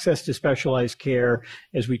having access to specialized care.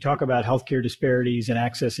 As we talk about healthcare disparities and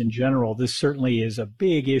access in general, this certainly is a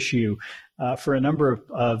big issue for a number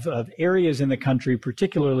of areas in the country,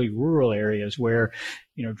 particularly rural areas where,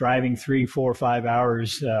 driving 3, 4, 5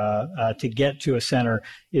 hours to get to a center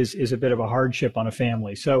is a bit of a hardship on a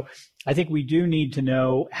family. So I think we do need to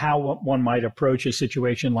know how one might approach a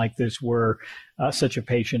situation like this were such a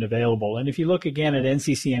patient available. And if you look again at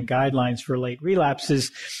NCCN guidelines for late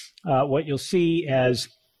relapses, what you'll see as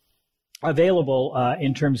available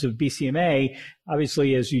in terms of BCMA,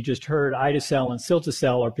 obviously, as you just heard, ide-cel and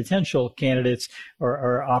cilta-cel are potential candidates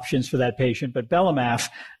or options for that patient, but belamaf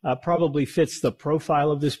probably fits the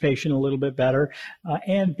profile of this patient a little bit better,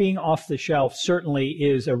 and being off the shelf certainly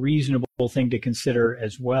is a reasonable thing to consider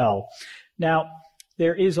as well. Now,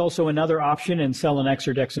 there is also another option in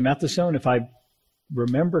selinexor dexamethasone. If I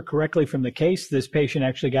remember correctly from the case, this patient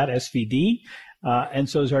actually got SVD and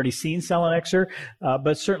so has already seen selinexor.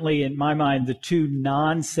 But certainly in my mind, the two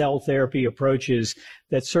non-cell therapy approaches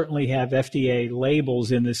that certainly have FDA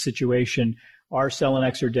labels in this situation are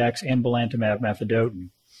selinexor dex and belantamab mafodotin.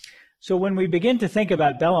 So when we begin to think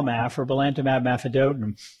about belamaf or belantamab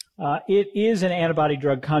mafodotin, it is an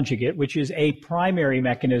antibody-drug conjugate, which is a primary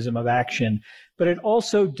mechanism of action, but it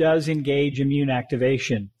also does engage immune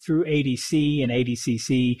activation through ADC and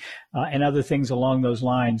ADCC and other things along those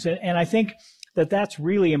lines. And I think that that's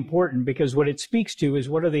really important because what it speaks to is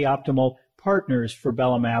what are the optimal partners for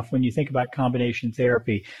belamaf when you think about combination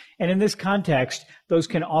therapy. And in this context, those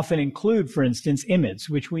can often include, for instance, IMiDs,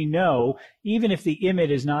 which we know, even if the IMiD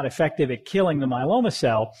is not effective at killing the myeloma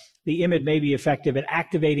cell, the IMiD may be effective at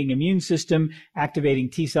activating immune system, activating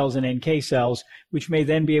T cells and NK cells, which may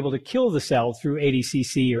then be able to kill the cell through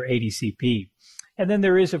ADCC or ADCP. And then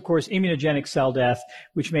there is, of course, immunogenic cell death,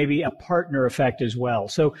 which may be a partner effect as well.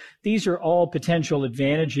 So these are all potential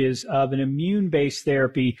advantages of an immune-based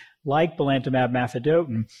therapy like belantamab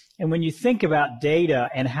mafodotin. And when you think about data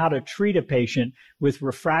and how to treat a patient with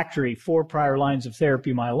refractory 4 prior lines of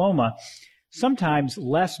therapy myeloma, sometimes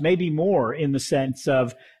less, maybe more, in the sense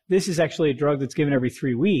of this is actually a drug that's given every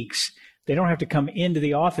 3 weeks. They don't have to come into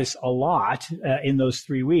the office a lot in those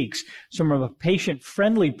 3 weeks. So from a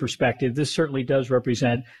patient-friendly perspective, this certainly does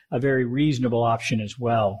represent a very reasonable option as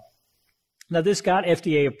well. Now, this got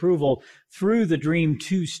FDA approval through the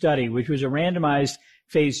DREAM2 study, which was a randomized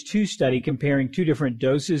phase 2 study comparing 2 different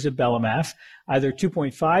doses of belamaf, either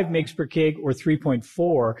 2.5 mg per kg or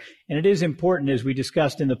 3.4. And it is important, as we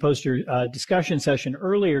discussed in the poster discussion session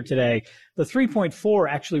earlier today, the 3.4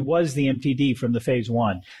 actually was the MTD from the phase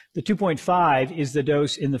 1. The 2.5 is the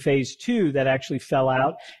dose in the phase 2 that actually fell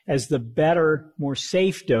out as the better, more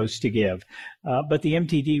safe dose to give. But the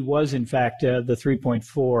MTD was, in fact, the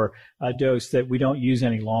 3.4 dose that we don't use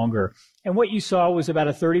any longer. And what you saw was about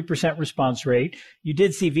a 30% response rate. You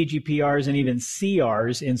did see VGPRs and even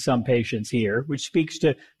CRs in some patients here, which speaks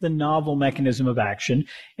to the novel mechanism of action.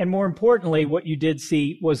 And more importantly, what you did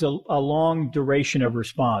see was a long duration of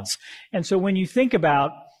response. And so when you think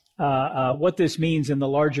about what this means in the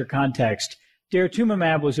larger context,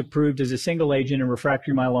 daratumumab was approved as a single agent in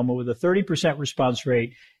refractory myeloma with a 30% response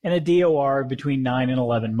rate and a DOR between 9 and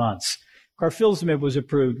 11 months. Carfilzomib was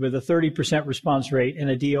approved with a 30% response rate and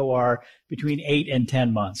a DOR between 8 and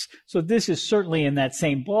 10 months. So this is certainly in that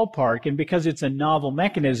same ballpark. And because it's a novel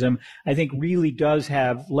mechanism, I think really does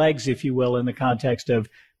have legs, if you will, in the context of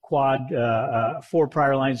quad 4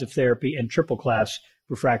 prior lines of therapy and triple class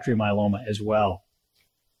refractory myeloma as well.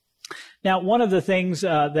 Now, one of the things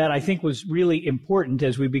that I think was really important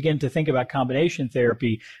as we begin to think about combination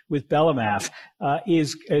therapy with belamaf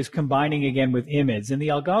is combining again with IMiDs. And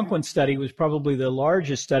the Algonquin study was probably the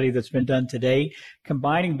largest study that's been done to date,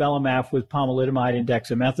 combining belamaf with pomalidomide and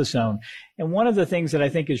dexamethasone. And one of the things that I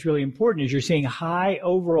think is really important is you're seeing high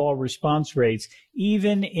overall response rates,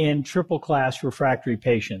 even in triple class refractory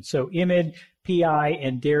patients. So IMiD, PI,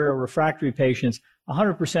 and DARA refractory patients,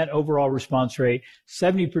 100% overall response rate,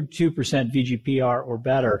 72% VGPR or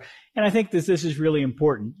better. And I think that this is really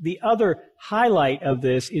important. The other highlight of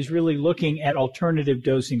this is really looking at alternative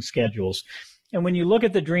dosing schedules. And when you look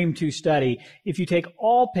at the DREAM2 study, if you take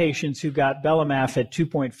all patients who got belamaf at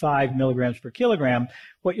 2.5 milligrams per kilogram,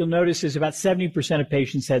 what you'll notice is about 70% of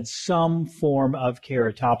patients had some form of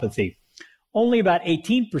keratopathy. Only about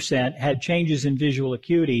 18% had changes in visual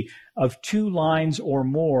acuity of 2 lines or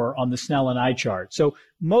more on the Snellen eye chart. So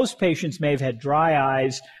most patients may have had dry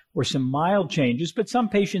eyes or some mild changes, but some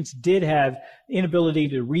patients did have inability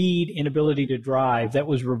to read, inability to drive that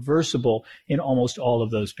was reversible in almost all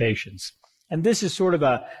of those patients. And this is sort of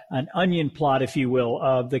an onion plot, if you will,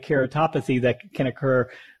 of the keratopathy that can occur,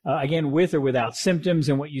 again, with or without symptoms.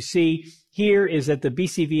 And what you see here is that the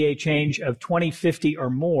BCVA change of 20/50 or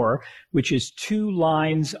more, which is 2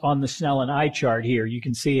 lines on the Snellen eye chart here. You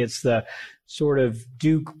can see it's the sort of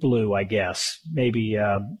Duke blue, I guess, maybe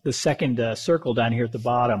the second circle down here at the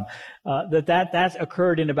bottom, that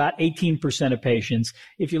occurred in about 18% of patients.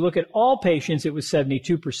 If you look at all patients, it was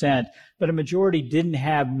 72%, but a majority didn't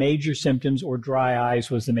have major symptoms or dry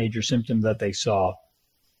eyes was the major symptom that they saw.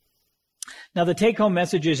 Now, the take-home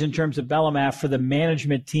messages in terms of belamaf for the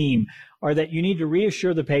management team are that you need to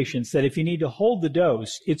reassure the patients that if you need to hold the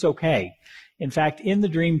dose, it's okay. In fact, in the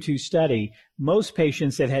DREAM2 study, most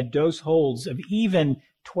patients that had dose holds of even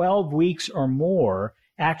 12 weeks or more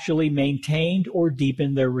actually maintained or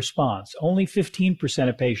deepened their response. Only 15%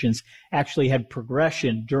 of patients actually had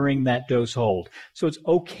progression during that dose hold. So it's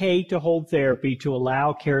okay to hold therapy to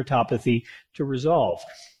allow keratopathy to resolve.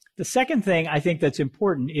 The second thing I think that's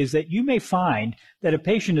important is that you may find that a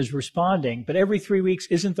patient is responding, but every 3 weeks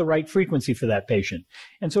isn't the right frequency for that patient.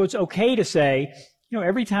 And so it's okay to say,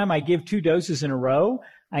 every time I give 2 doses in a row,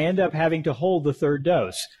 I end up having to hold the 3rd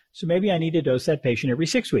dose. So maybe I need to dose that patient every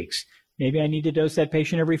 6 weeks. Maybe I need to dose that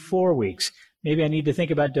patient every 4 weeks. Maybe I need to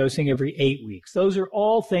think about dosing every 8 weeks. Those are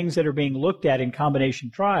all things that are being looked at in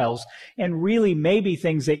combination trials, and really maybe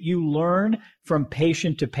things that you learn from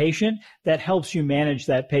patient to patient that helps you manage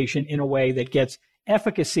that patient in a way that gets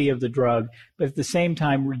efficacy of the drug, but at the same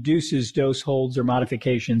time reduces dose holds or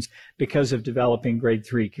modifications because of developing grade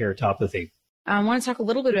 3 keratopathy. I want to talk a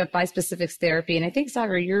little bit about bispecifics therapy, and I think,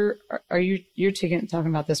 Sagar, you're talking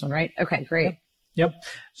about this one, right? Okay, great. Yep.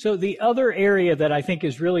 So the other area that I think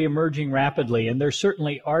is really emerging rapidly, and there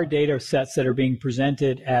certainly are data sets that are being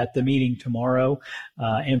presented at the meeting tomorrow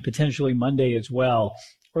and potentially Monday as well,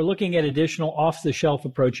 we're looking at additional off-the-shelf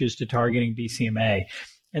approaches to targeting BCMA.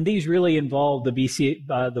 And these really involve the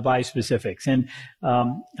bispecifics. And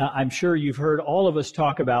I'm sure you've heard all of us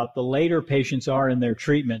talk about the later patients are in their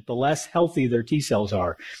treatment, the less healthy their T cells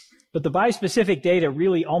are. But the bispecific data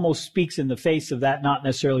really almost speaks in the face of that not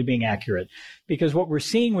necessarily being accurate. Because what we're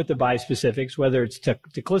seeing with the bispecifics, whether it's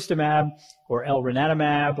teclistamab or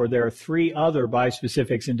elranatamab, or there are 3 other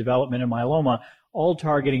bispecifics in development in myeloma, all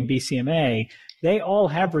targeting BCMA, they all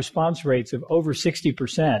have response rates of over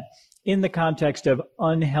 60% in the context of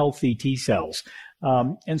unhealthy T cells.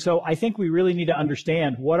 And so I think we really need to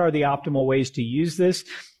understand what are the optimal ways to use this.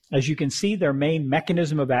 As you can see, their main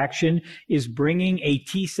mechanism of action is bringing a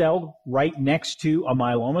T cell right next to a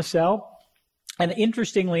myeloma cell. And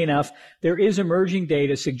interestingly enough, there is emerging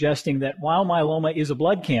data suggesting that while myeloma is a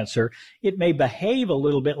blood cancer, it may behave a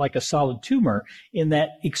little bit like a solid tumor in that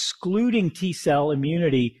excluding T cell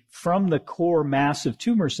immunity from the core mass of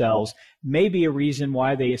tumor cells may be a reason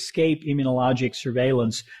why they escape immunologic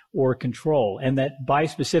surveillance or control, and that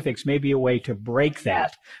bispecifics may be a way to break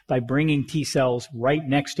that by bringing T cells right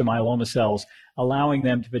next to myeloma cells, allowing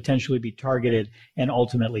them to potentially be targeted and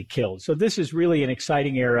ultimately killed. So this is really an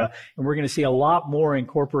exciting era, and we're going to see a lot more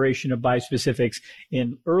incorporation of bispecifics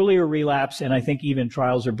in earlier relapse, and I think even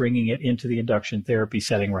trials are bringing it into the induction therapy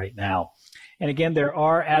setting right now. And again, there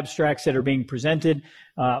are abstracts that are being presented.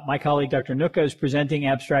 My colleague, Dr. Nuka, is presenting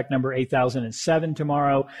abstract number 8007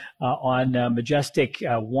 tomorrow on Majestic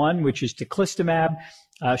 1, which is teclistamab,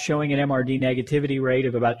 showing an MRD negativity rate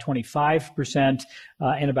of about 25%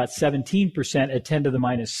 and about 17% at 10 to the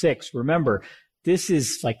minus 6. Remember, this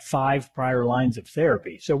is like 5 prior lines of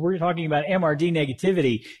therapy. So we're talking about MRD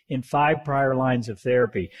negativity in 5 prior lines of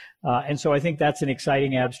therapy. And so I think that's an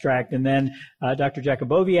exciting abstract. And then Dr.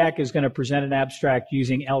 Jakubowiak is going to present an abstract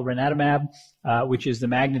using elranatamab, which is the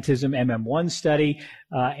Magnetism MM1 study.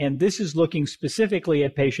 And this is looking specifically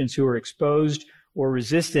at patients who are exposed or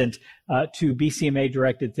resistant to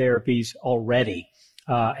BCMA-directed therapies already.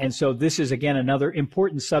 And so this is, again, another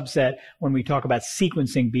important subset when we talk about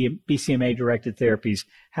sequencing BCMA-directed therapies,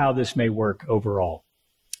 how this may work overall.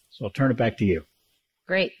 So I'll turn it back to you.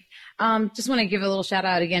 Great. Just want to give a little shout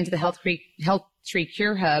out again to the HealthTree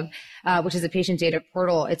Cure Hub, which is a patient data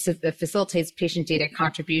portal. It facilitates patient data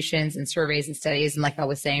contributions and surveys and studies. And like I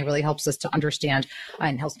was saying, really helps us to understand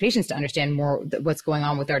and helps patients to understand more what's going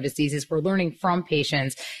on with our diseases. We're learning from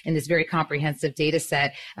patients in this very comprehensive data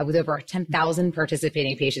set with over 10,000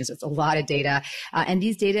 participating patients. So it's a lot of data. And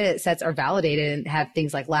these data sets are validated and have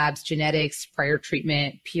things like labs, genetics, prior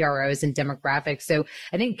treatment, PROs, and demographics. So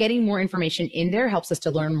I think getting more information in there helps us to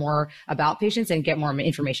learn more about patients and get more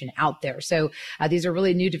information out there. So these are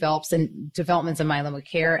really new developments in myeloma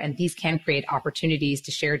care, and these can create opportunities to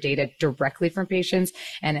share data directly from patients.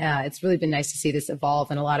 And it's really been nice to see this evolve,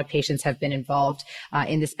 and a lot of patients have been involved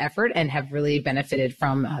in this effort and have really benefited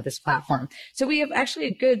from this platform. So we have actually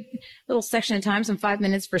a good little section of time, some 5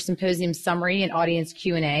 minutes for symposium summary and audience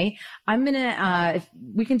Q&A. I'm going to,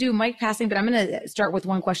 we can do mic passing, but I'm going to start with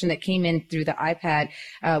one question that came in through the iPad,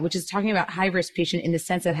 which is talking about high-risk patient in the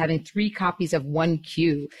sense of having 3 copies of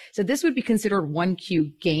 1Q. So this would be considered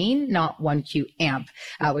 1Q gain, not 1Q amp,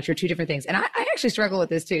 which are 2 different things. And I actually struggle with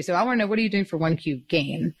this too. So I want to know, what are you doing for 1Q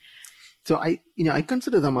gain? So I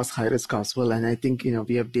consider them as high risk as well. And I think,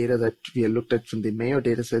 we have data that we have looked at from the Mayo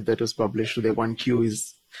data set that was published. The 1Q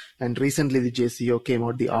is, and recently the JCO came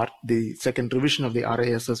out, the second revision of the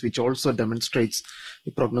RASS, which also demonstrates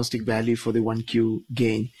the prognostic value for the 1Q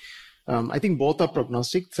gain. I think both are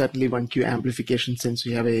prognostic. Certainly 1Q amplification, since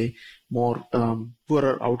we have a more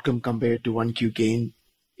poorer outcome compared to 1Q gain,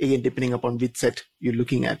 again, depending upon which set you're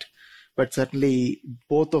looking at. But certainly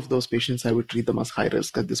both of those patients, I would treat them as high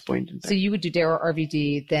risk at this point in time. So you would do Dara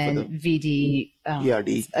RVD, then VD,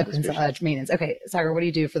 ERD maintenance. Okay, Sagar, what do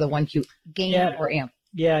you do for the 1Q gain or amp?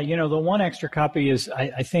 Yeah, the one extra copy is,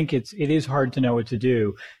 I think it is hard to know what to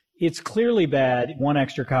do. It's clearly bad, one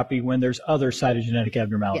extra copy, when there's other cytogenetic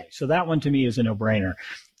abnormalities. Yeah. So that one to me is a no-brainer.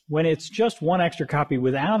 When it's just one extra copy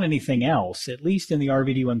without anything else, at least in the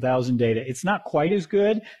RVD 1000 data, it's not quite as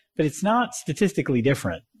good, but it's not statistically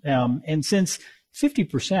different. And since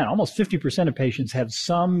 50%, almost 50% of patients have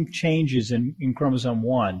some changes in chromosome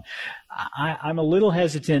 1. I'm a little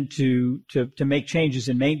hesitant to make changes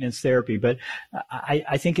in maintenance therapy, but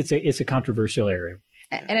I think it's a controversial area.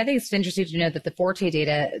 And I think it's interesting to note that the Forte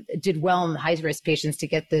data did well in the high-risk patients to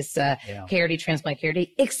get this KRD transplant KRD,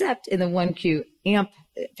 except in the 1Q AMP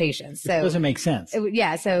patients. So it doesn't make sense. So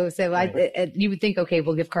right. You would think, okay,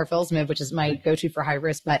 we'll give carfilzomib, which is my go-to for high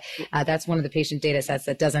risk, but that's one of the patient data sets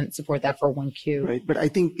that doesn't support that for 1Q. Right, but I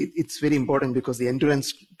think it's very important because the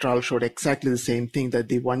endurance trial showed exactly the same thing, that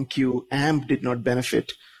the 1Q AMP did not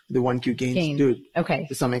benefit, the 1Q gains did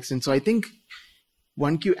to some extent. So I think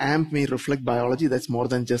 1Q AMP may reflect biology that's more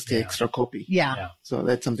than just the extra copy. Yeah. So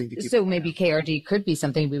that's something to keep. So maybe KRD could be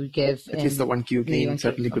something we would give. At least the 1Q gain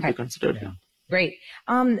certainly could be considered. Yeah. Great.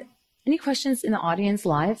 Any questions in the audience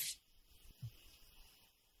live?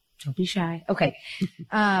 Don't be shy. Okay.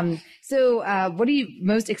 So what are you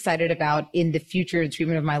most excited about in the future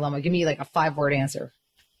treatment of myeloma? Give me like a 5-word answer.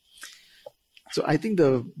 So I think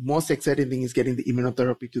the most exciting thing is getting the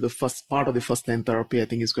immunotherapy to the first part of the first-line therapy. I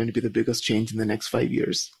think is going to be the biggest change in the next 5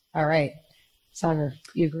 years. All right. Sagar,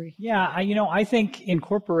 you agree? Yeah, I think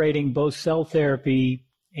incorporating both cell therapy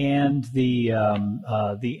and the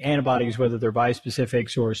antibodies, whether they're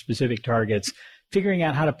bispecifics or specific targets, figuring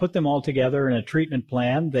out how to put them all together in a treatment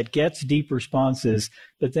plan that gets deep responses,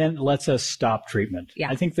 but then lets us stop treatment. Yeah.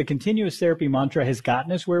 I think the continuous therapy mantra has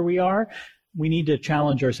gotten us where we are. We need to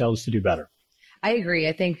challenge ourselves to do better. I agree.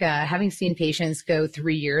 I think having seen patients go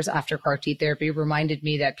 3 years after CAR T therapy reminded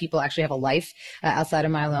me that people actually have a life outside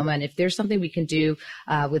of myeloma. And if there's something we can do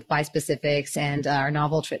with bispecifics and our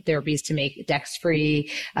novel therapies to make DEX-free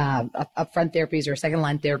upfront therapies or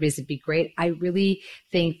second-line therapies, it'd be great. I really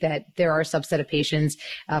think that there are a subset of patients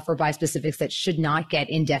for bispecifics that should not get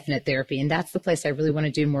indefinite therapy. And that's the place I really want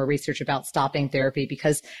to do more research about stopping therapy,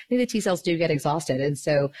 because I think the T cells do get exhausted. And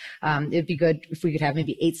so it'd be good if we could have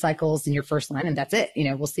maybe 8 cycles in your first line, and that's it.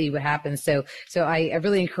 We'll see what happens. So I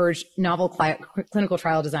really encourage novel clinical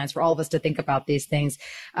trial designs for all of us to think about these things.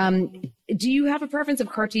 Do you have a preference of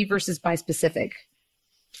CAR T versus bispecific?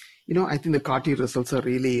 I think the CAR T results are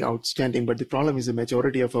really outstanding, but the problem is the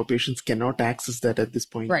majority of our patients cannot access that at this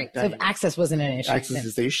point. Right. So access wasn't an issue. Access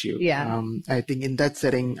is the issue. Yeah. I think in that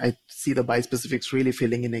setting, I see the bispecifics really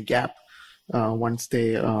filling in a gap once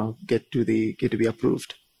they get to be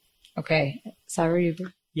approved. Okay. Sorry.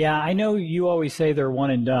 Yeah, I know you always say they're one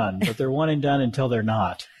and done, but they're one and done until they're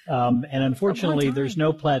not. And unfortunately, there's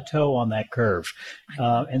no plateau on that curve.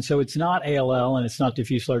 And so it's not ALL and it's not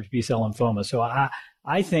diffuse large B-cell lymphoma. So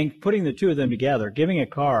I think putting the two of them together, giving a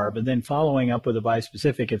CARB and then following up with a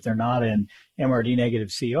bispecific if they're not in MRD negative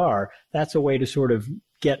CR, that's a way to sort of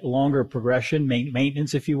get longer progression,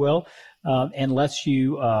 maintenance, if you will, and lets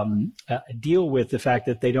you deal with the fact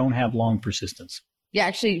that they don't have long persistence. Yeah,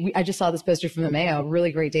 actually, I just saw this poster from the Mayo.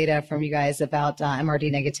 Really great data from you guys about MRD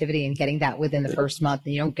negativity and getting that within the first month.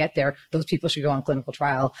 And you don't get there, those people should go on clinical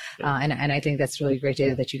trial. And I think that's really great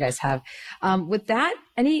data that you guys have. With that,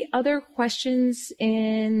 any other questions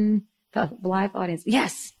in the live audience?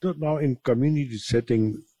 Yes. So now in community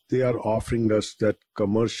setting, they are offering us that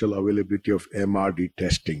commercial availability of MRD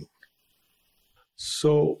testing.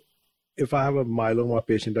 So if I have a myeloma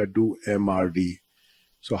patient, I do MRD.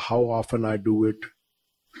 So how often I do it?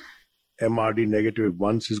 MRD negative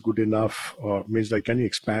once is good enough, or means like, can you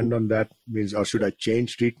expand on that? Means, or should I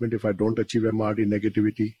change treatment if I don't achieve MRD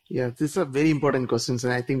negativity? Yeah, these are very important questions,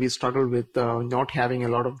 and I think we struggle with not having a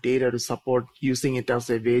lot of data to support using it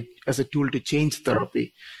as a tool to change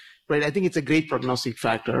therapy, right? I think it's a great prognostic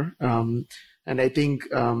factor, and I think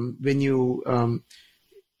when you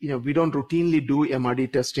we don't routinely do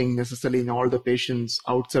MRD testing necessarily in all the patients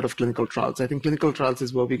outside of clinical trials. I think clinical trials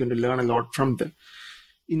is where we're going to learn a lot from them.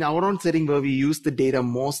 In our own setting, where we use the data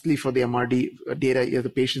mostly for the MRD data, the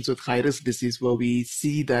patients with high-risk disease, where we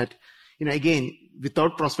see that, again,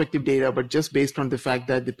 without prospective data, but just based on the fact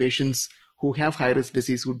that the patients who have high-risk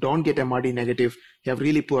disease, who don't get MRD negative, have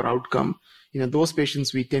really poor outcome. Those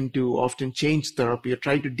patients, we tend to often change therapy or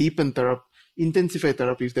try to deepen therapy, intensify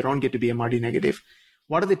therapy if they don't get to be MRD negative.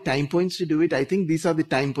 What are the time points to do it? I think these are the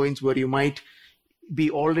time points where you might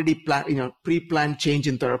be already pre-planned change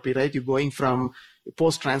in therapy, right? You're going from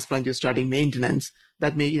post-transplant, you're starting maintenance.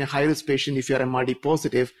 That may, in a high-risk patient, if you're MRD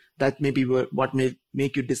positive, that may be what may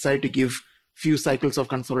make you decide to give few cycles of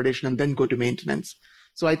consolidation and then go to maintenance.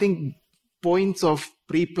 So I think points of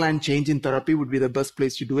pre-planned change in therapy would be the best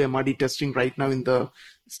place to do MRD testing right now in the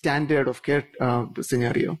standard of care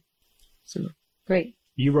scenario. So great.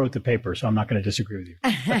 You wrote the paper, so I'm not going to disagree with you.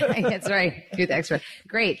 That's right. You're the expert.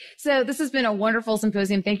 Great. So this has been a wonderful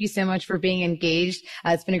symposium. Thank you so much for being engaged.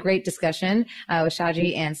 It's been a great discussion with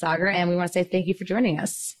Shaji and Sagar, and we want to say thank you for joining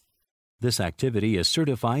us. This activity is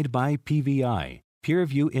certified by PVI, Peer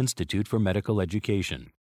Review Institute for Medical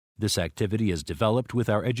Education. This activity is developed with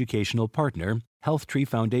our educational partner, HealthTree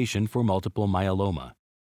Foundation for Multiple Myeloma.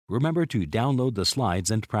 Remember to download the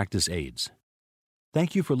slides and practice aids.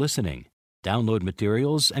 Thank you for listening. Download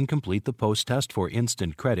materials and complete the post-test for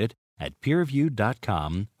instant credit at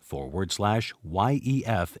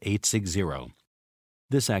peerreview.com/YEF860.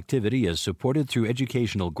 This activity is supported through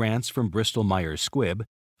educational grants from Bristol Myers Squibb,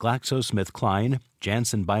 GlaxoSmithKline,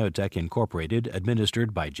 Janssen Biotech Incorporated,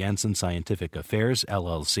 administered by Janssen Scientific Affairs,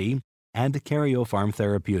 LLC, and Karyopharm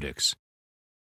Therapeutics.